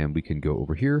scout, and we can go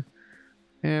over here,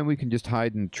 and we can just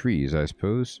hide in trees, I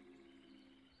suppose.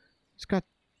 It's got...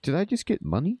 Did I just get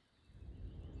money?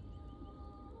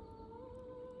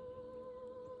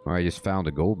 Or I just found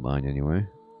a gold mine anyway.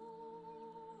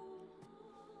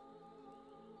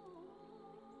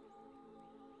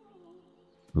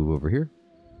 Move over here.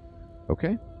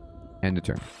 Okay. End of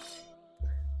turn.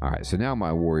 Alright, so now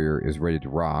my warrior is ready to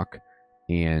rock,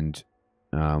 and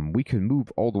we can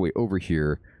move all the way over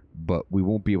here, but we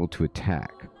won't be able to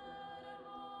attack.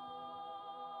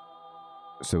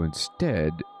 So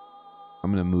instead,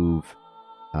 I'm going to move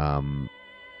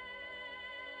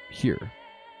here.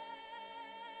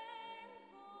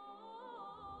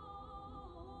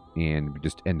 And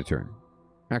just end the turn.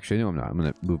 Actually, no, I'm not. I'm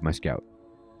going to move my scout.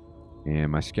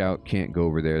 And my scout can't go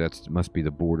over there. That must be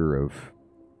the border of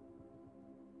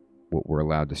what we're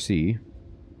allowed to see.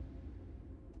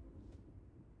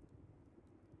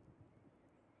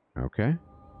 Okay.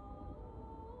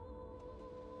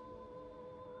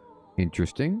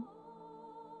 Interesting.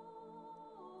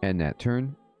 End that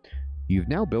turn. You've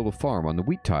now built a farm on the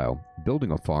wheat tile.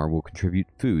 Building a farm will contribute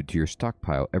food to your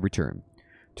stockpile every turn.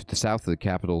 To the south of the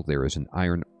capital, there is an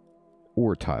iron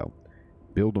ore tile.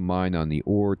 Build a mine on the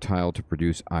ore tile to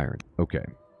produce iron. Okay.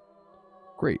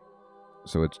 Great.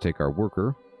 So let's take our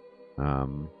worker.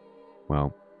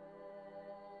 Tooltip.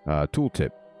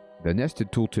 The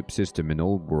nested tooltip system in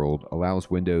Old World allows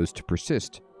windows to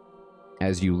persist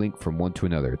as you link from one to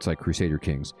another. It's like Crusader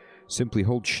Kings. Simply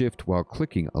hold shift while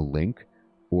clicking a link,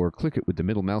 or click it with the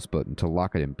middle mouse button to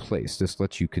lock it in place. This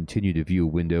lets you continue to view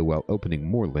a window while opening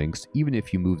more links, even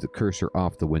if you move the cursor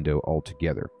off the window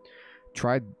altogether.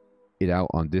 Try it out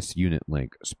on this unit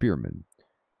link, Spearman.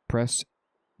 Press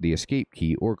the escape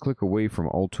key or click away from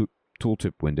all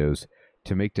tooltip windows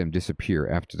to make them disappear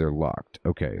after they're locked.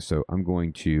 Okay, so I'm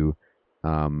going to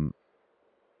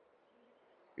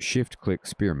shift click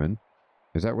Spearman.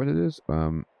 Is that what it is?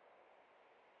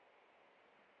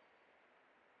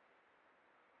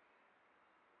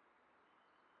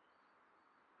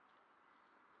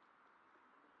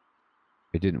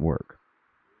 It didn't work.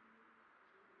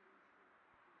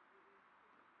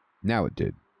 Now it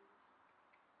did.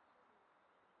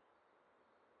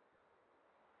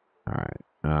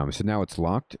 Alright. So now it's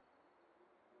locked.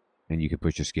 And you can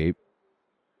push escape.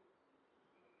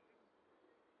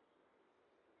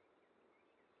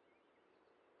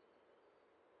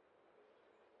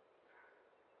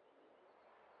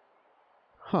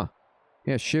 Huh.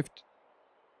 Yeah, shift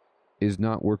is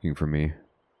not working for me.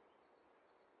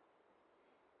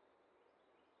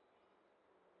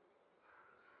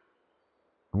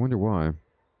 I wonder why.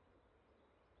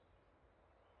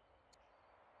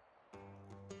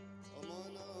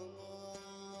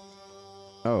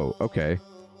 Oh, okay.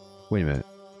 Wait a minute.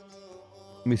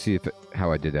 Let me see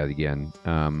how I did that again.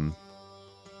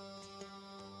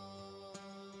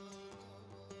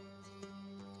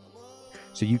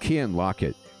 So you can lock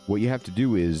it. What you have to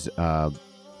do is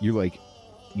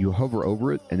you hover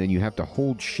over it, and then you have to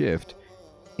hold shift,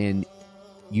 and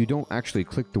you don't actually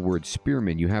click the word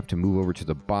spearman. You have to move over to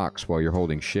the box while you're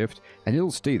holding shift, and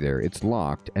it'll stay there. It's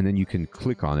locked, and then you can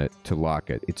click on it to lock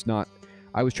it. It's not...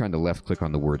 I was trying to left click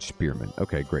on the word spearman.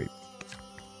 Okay, great.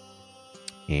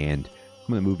 And I'm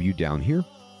going to move you down here,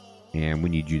 and we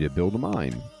need you to build a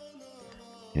mine.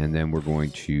 And then we're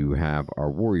going to have our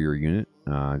warrior unit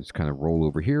just kind of roll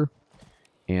over here.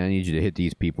 And I need you to hit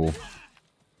these people.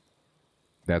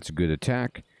 That's a good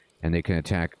attack. And they can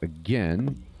attack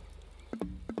again.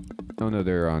 Oh no,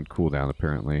 they're on cooldown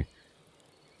apparently.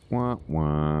 Wah,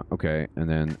 wah. Okay, and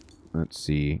then let's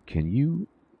see. Can you...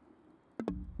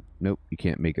 Nope, you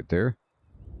can't make it there.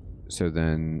 So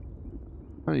then,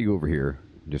 why don't you go over here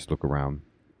and just look around.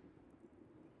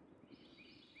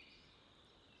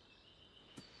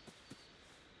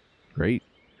 Great.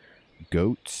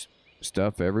 Goats,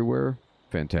 stuff everywhere.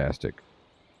 Fantastic.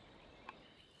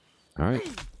 Alright.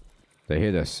 They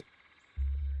hit us.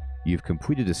 You've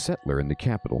completed a settler in the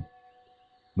capital.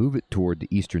 Move it toward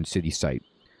the eastern city site.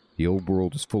 The old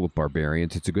world is full of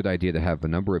barbarians. It's a good idea to have a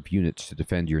number of units to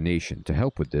defend your nation. To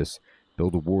help with this,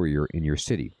 build a warrior in your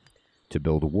city. To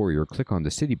build a warrior, click on the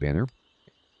city banner,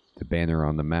 the banner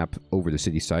on the map over the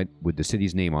city site with the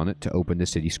city's name on it, to open the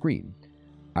city screen.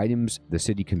 Items the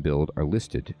city can build are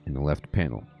listed in the left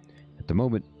panel. At the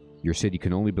moment, your city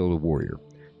can only build a warrior.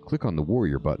 Click on the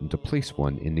warrior button to place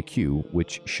one in the queue,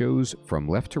 which shows from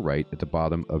left to right at the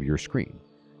bottom of your screen.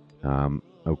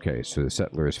 Okay, so the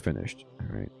settler is finished.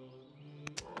 All right.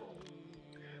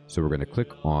 So we're going to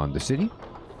click on the city,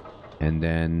 and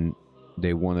then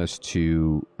they want us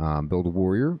to build a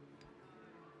warrior.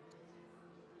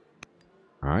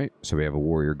 All right, so we have a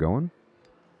warrior going.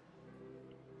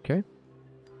 Okay,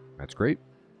 that's great.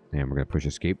 And we're going to push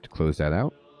escape to close that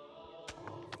out.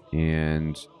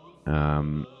 And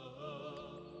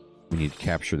we need to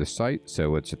capture the site,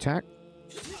 so it's attack.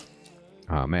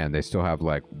 Oh man, they still have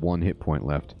like 1 hit point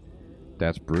left.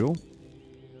 That's brutal.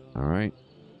 All right.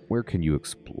 Where can you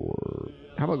explore?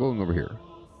 How about going over here?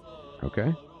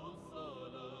 Okay.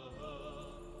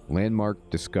 Landmark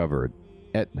discovered.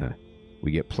 Etna.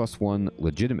 We get +1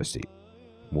 legitimacy.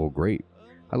 Well, great.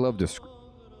 I love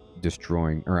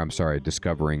discovering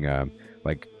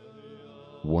like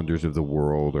wonders of the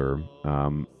world or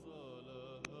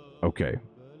okay.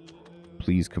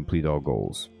 Please complete all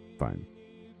goals. Fine.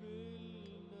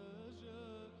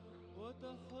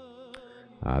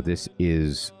 This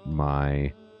is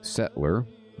my settler,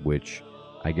 which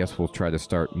I guess we'll try to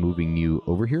start moving you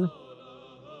over here.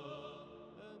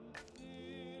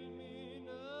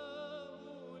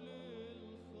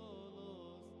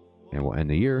 And we'll end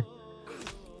the year.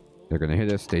 They're going to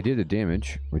hit us. They did a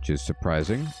damage, which is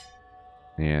surprising.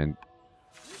 And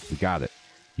we got it.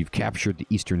 You've captured the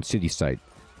eastern city site.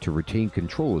 To retain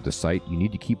control of the site, you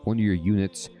need to keep one of your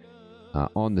units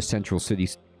on the central city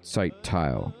site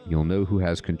tile. You'll know who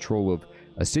has control of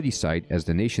a city site as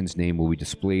the nation's name will be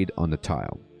displayed on the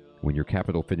tile. When your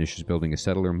capital finishes building a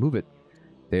settler, move it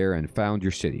there and found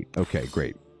your city. Okay,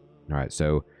 great. All right,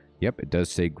 so, yep, it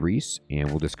does say Greece, and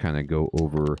we'll just kind of go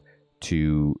over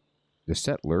to the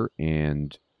settler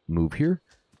and move here.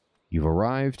 You've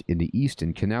arrived in the east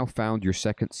and can now found your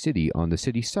second city on the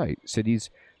city site. Cities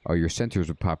are your centers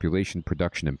of population,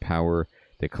 production, and power.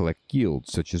 They collect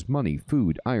yields such as money,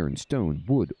 food, iron, stone,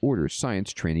 wood, orders,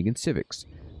 science, training, and civics.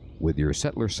 With your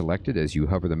settler selected, as you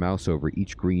hover the mouse over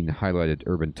each green highlighted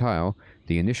urban tile,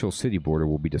 the initial city border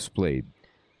will be displayed.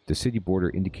 The city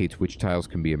border indicates which tiles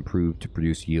can be improved to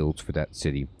produce yields for that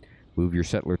city. Move your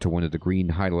settler to one of the green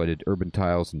highlighted urban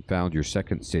tiles and found your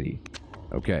second city.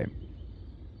 Okay.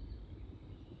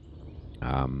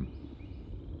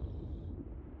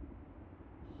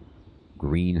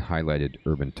 Green highlighted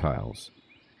urban tiles.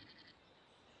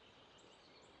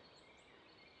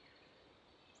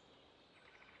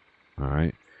 All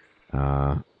right.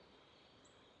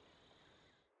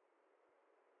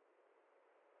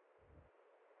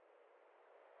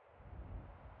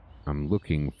 I'm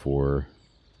looking for...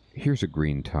 Here's a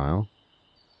green tile.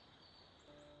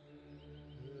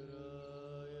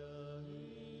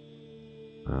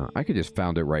 I could just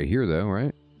found it right here, though,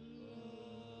 right?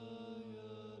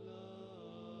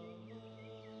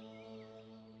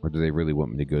 Or do they really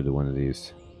want me to go to one of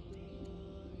these?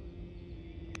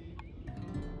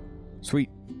 Sweet.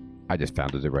 I just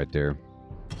founded it right there.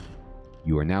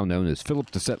 You are now known as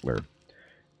Philip the Settler.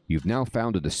 You've now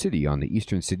founded a city on the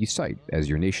eastern city site. As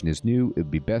your nation is new, it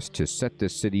would be best to set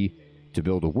this city to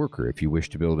build a worker if you wish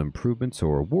to build improvements,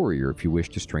 or a warrior if you wish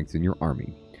to strengthen your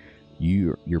army.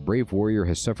 Your brave warrior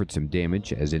has suffered some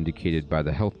damage, as indicated by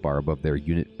the health bar above their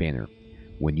unit banner.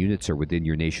 When units are within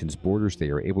your nation's borders, they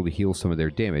are able to heal some of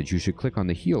their damage. You should click on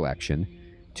the heal action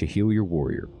to heal your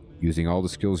warrior. Using all the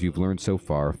skills you've learned so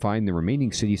far, find the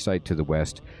remaining city site to the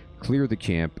west, clear the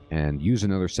camp, and use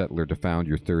another settler to found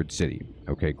your third city.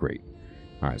 Okay, great.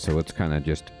 Alright, so let's kind of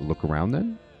just look around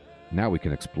then. Now we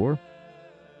can explore.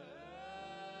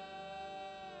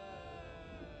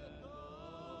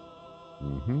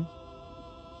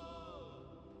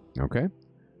 Okay.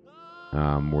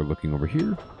 We're looking over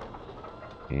here.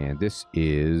 And this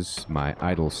is my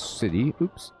idle city.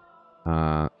 Oops.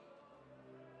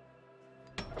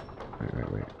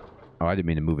 Wait. Oh, I didn't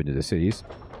mean to move into the cities.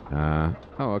 Oh,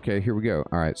 okay, here we go.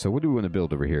 Alright, so what do we want to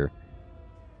build over here?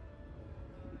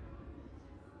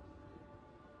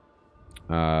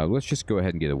 Let's just go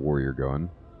ahead and get a warrior going.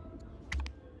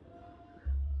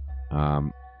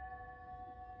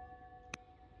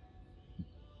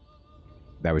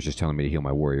 That was just telling me to heal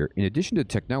my warrior. In addition to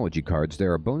technology cards,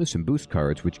 there are bonus and boost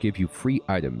cards which give you free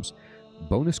items.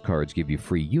 Bonus cards give you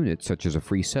free units, such as a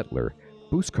free settler.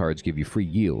 Boost cards give you free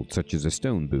yield, such as a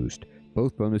stone boost.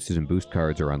 Both bonuses and boost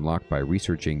cards are unlocked by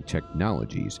researching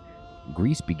technologies.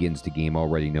 Greece begins the game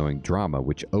already knowing drama,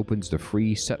 which opens the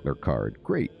free settler card.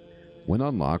 Great. When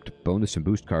unlocked, bonus and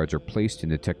boost cards are placed in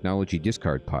the technology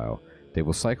discard pile. They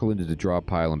will cycle into the draw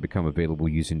pile and become available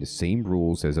using the same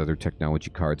rules as other technology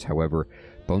cards. However,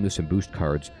 bonus and boost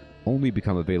cards only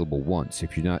become available once.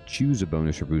 If you do not choose a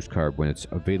bonus or boost card when it's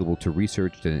available to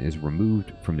research, then it is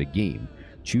removed from the game.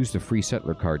 Choose the free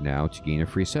settler card now to gain a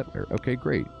free settler. Okay,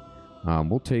 great.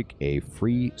 We'll take a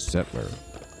free settler.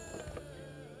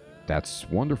 That's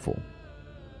wonderful.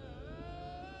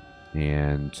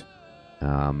 And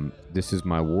this is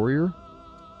my warrior.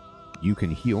 You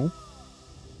can heal.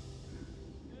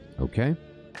 Okay.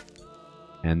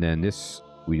 And then this,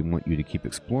 we want you to keep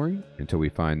exploring until we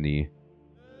find the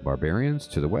barbarians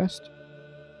to the west.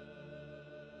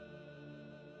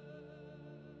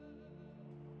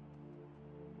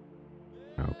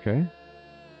 Okay.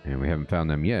 And we haven't found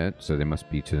them yet, so they must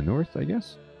be to the north, I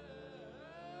guess.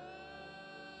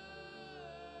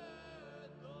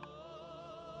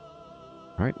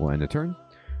 Alright, we'll end the turn.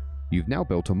 You've now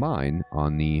built a mine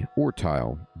on the ore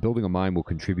tile. Building a mine will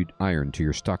contribute iron to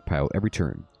your stockpile every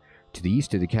turn. To the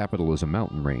east of the capital is a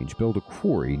mountain range. Build a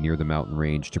quarry near the mountain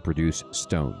range to produce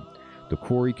stone. The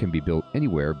quarry can be built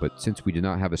anywhere, but since we do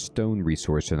not have a stone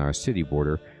resource in our city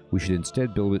border, we should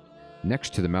instead build it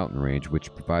next to the mountain range,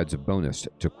 which provides a bonus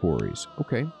to quarries.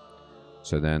 Okay.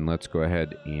 So then let's go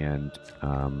ahead and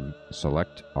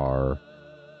select our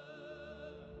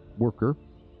worker.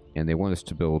 And they want us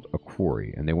to build a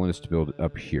quarry. And they want us to build it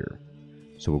up here.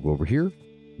 So we'll go over here.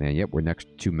 And yep, we're next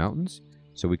to 2 mountains.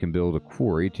 So we can build a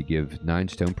quarry to give 9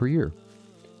 stone per year.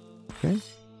 Okay.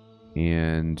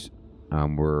 And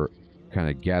we're kind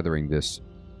of gathering this.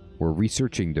 We're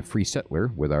researching the free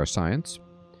settler with our science.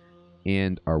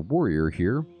 And our warrior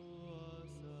here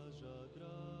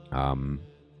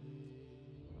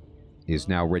is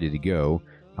now ready to go.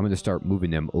 I'm going to start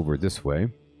moving them over this way.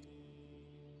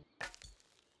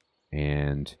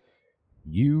 And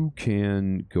you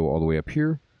can go all the way up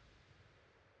here.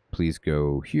 Please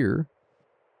go here.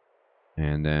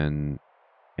 And then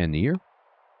end the year.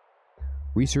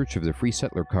 Research of the free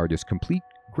settler card is complete,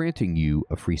 granting you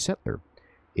a free settler.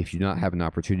 If you do not have an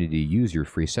opportunity to use your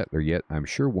free settler yet, I'm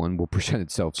sure one will present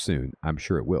itself soon. I'm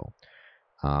sure it will.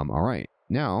 Alright,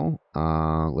 now,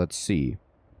 let's see.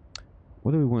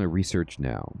 What do we want to research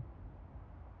now?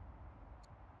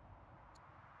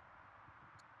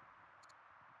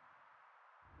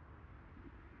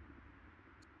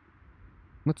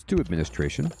 Let's do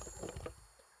administration.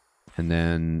 And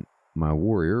then my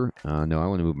warrior. No, I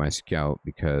want to move my scout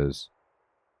because...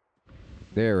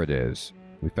 There it is.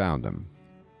 We found him.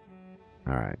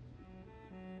 Alright.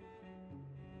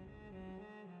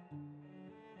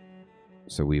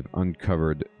 So we've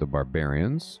uncovered the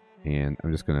barbarians. And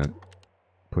I'm just going to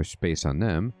push space on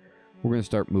them. We're going to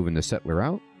start moving the settler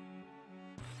out.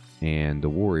 And the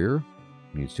warrior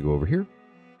needs to go over here.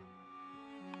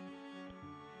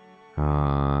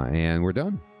 And we're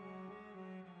done.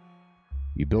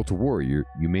 You built a warrior.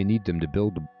 You may need them to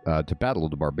build to battle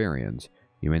the barbarians.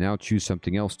 You may now choose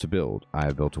something else to build. I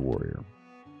have built a warrior.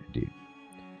 Indeed.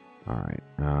 Alright.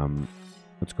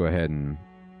 Let's go ahead and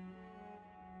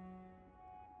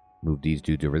move these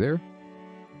dudes over there.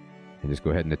 And just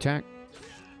go ahead and attack.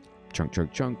 Chunk,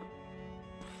 chunk, chunk.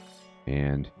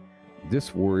 And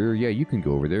this warrior, yeah, you can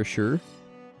go over there, sure.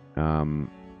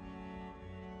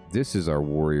 This is our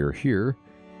warrior here.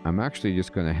 I'm actually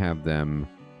just going to have them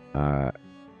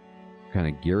kind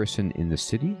of garrison in the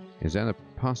city. Is that a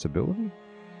possibility?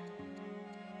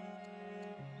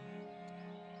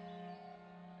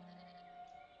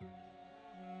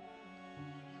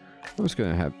 I'm just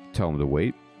going to tell them to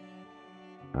wait.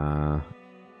 Why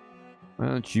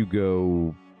don't you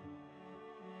go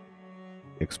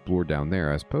explore down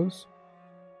there, I suppose?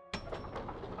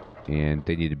 And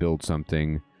they need to build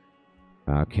something.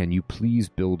 Can you please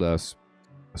build us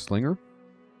a slinger?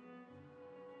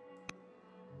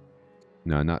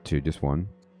 No, not two, just one.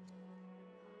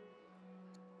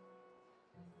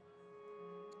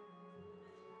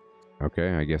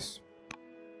 Okay, I guess.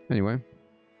 Anyway.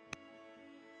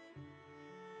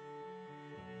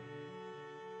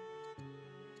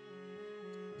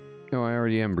 No, I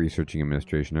already am researching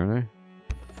administration, aren't I?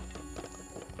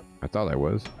 I thought I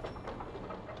was.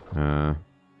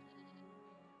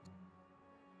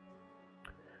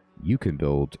 You can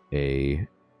build a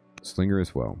slinger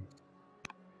as well.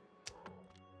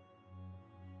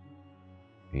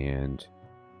 And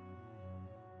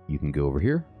you can go over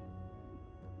here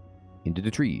into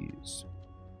the trees.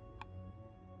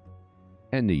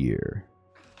 End the year.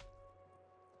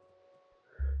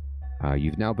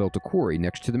 You've now built a quarry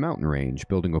next to the mountain range.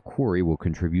 Building a quarry will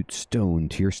contribute stone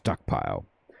to your stockpile.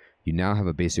 You now have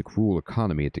a basic rural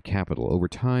economy at the capital. Over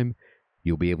time,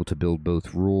 you'll be able to build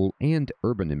both rural and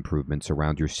urban improvements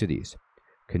around your cities.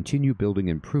 Continue building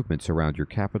improvements around your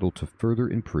capital to further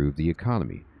improve the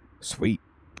economy. Sweet.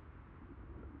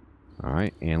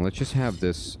 Alright, and let's just have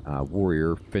this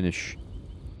warrior finish.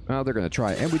 Well, they're going to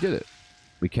try, and we did it.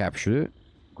 We captured it.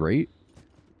 Great.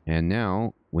 And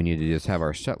now we need to just have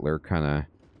our settler kind of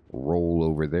roll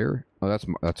over there. Oh,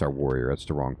 that's our warrior. That's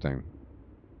the wrong thing.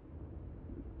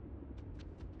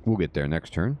 We'll get there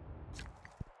next turn.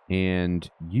 And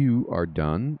you are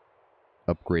done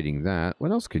upgrading that.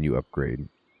 What else can you upgrade?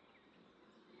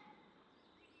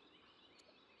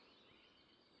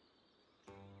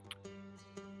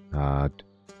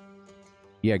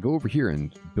 Yeah, go over here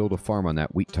and build a farm on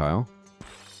that wheat tile.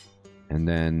 And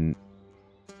then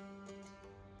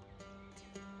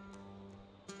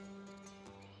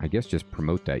I guess just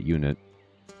promote that unit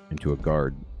into a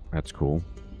guard. That's cool.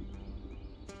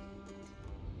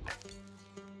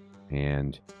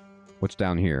 And what's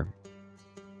down here?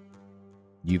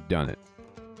 You've done it.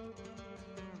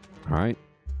 Alright.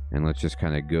 And let's just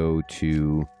kind of go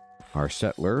to our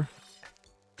settler.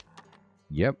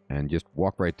 Yep, and just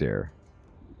walk right there.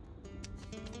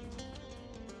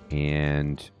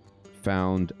 And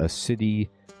found a city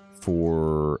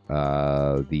for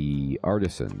the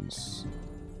artisans.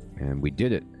 And we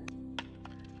did it.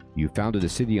 You founded a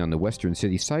city on the western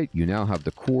city site. You now have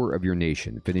the core of your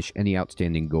nation. Finish any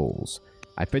outstanding goals.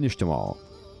 I finished them all.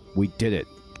 We did it.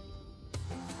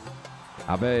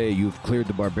 Abe, you've cleared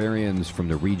the barbarians from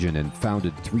the region and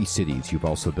founded 3 cities. You've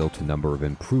also built a number of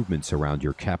improvements around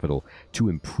your capital to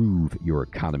improve your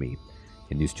economy.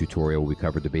 In this tutorial, we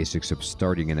covered the basics of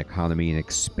starting an economy and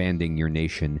expanding your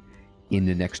nation. In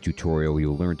the next tutorial,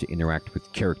 you'll learn to interact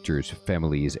with characters,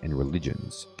 families, and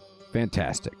religions.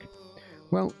 Fantastic.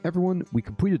 Well, everyone, we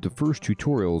completed the first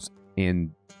tutorials,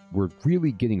 and we're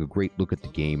really getting a great look at the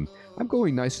game. I'm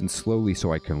going nice and slowly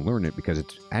so I can learn it, because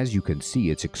it's, as you can see,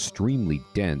 it's extremely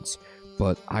dense,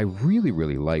 but I really,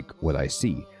 really like what I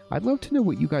see. I'd love to know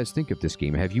what you guys think of this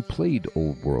game. Have you played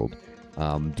Old World?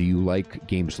 Do you like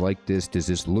games like this? Does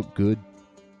this look good?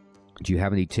 Do you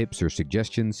have any tips or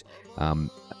suggestions?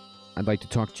 I'd like to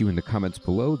talk to you in the comments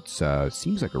below. It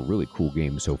seems like a really cool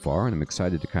game so far, and I'm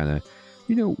excited to kind of,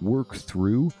 you know, work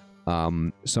through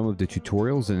some of the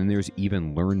tutorials, and then there's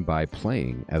even learn by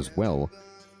playing as well,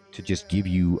 to just give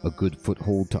you a good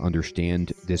foothold to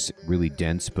understand this really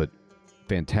dense but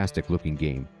fantastic looking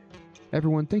game.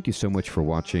 Everyone, thank you so much for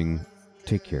watching.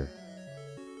 Take care.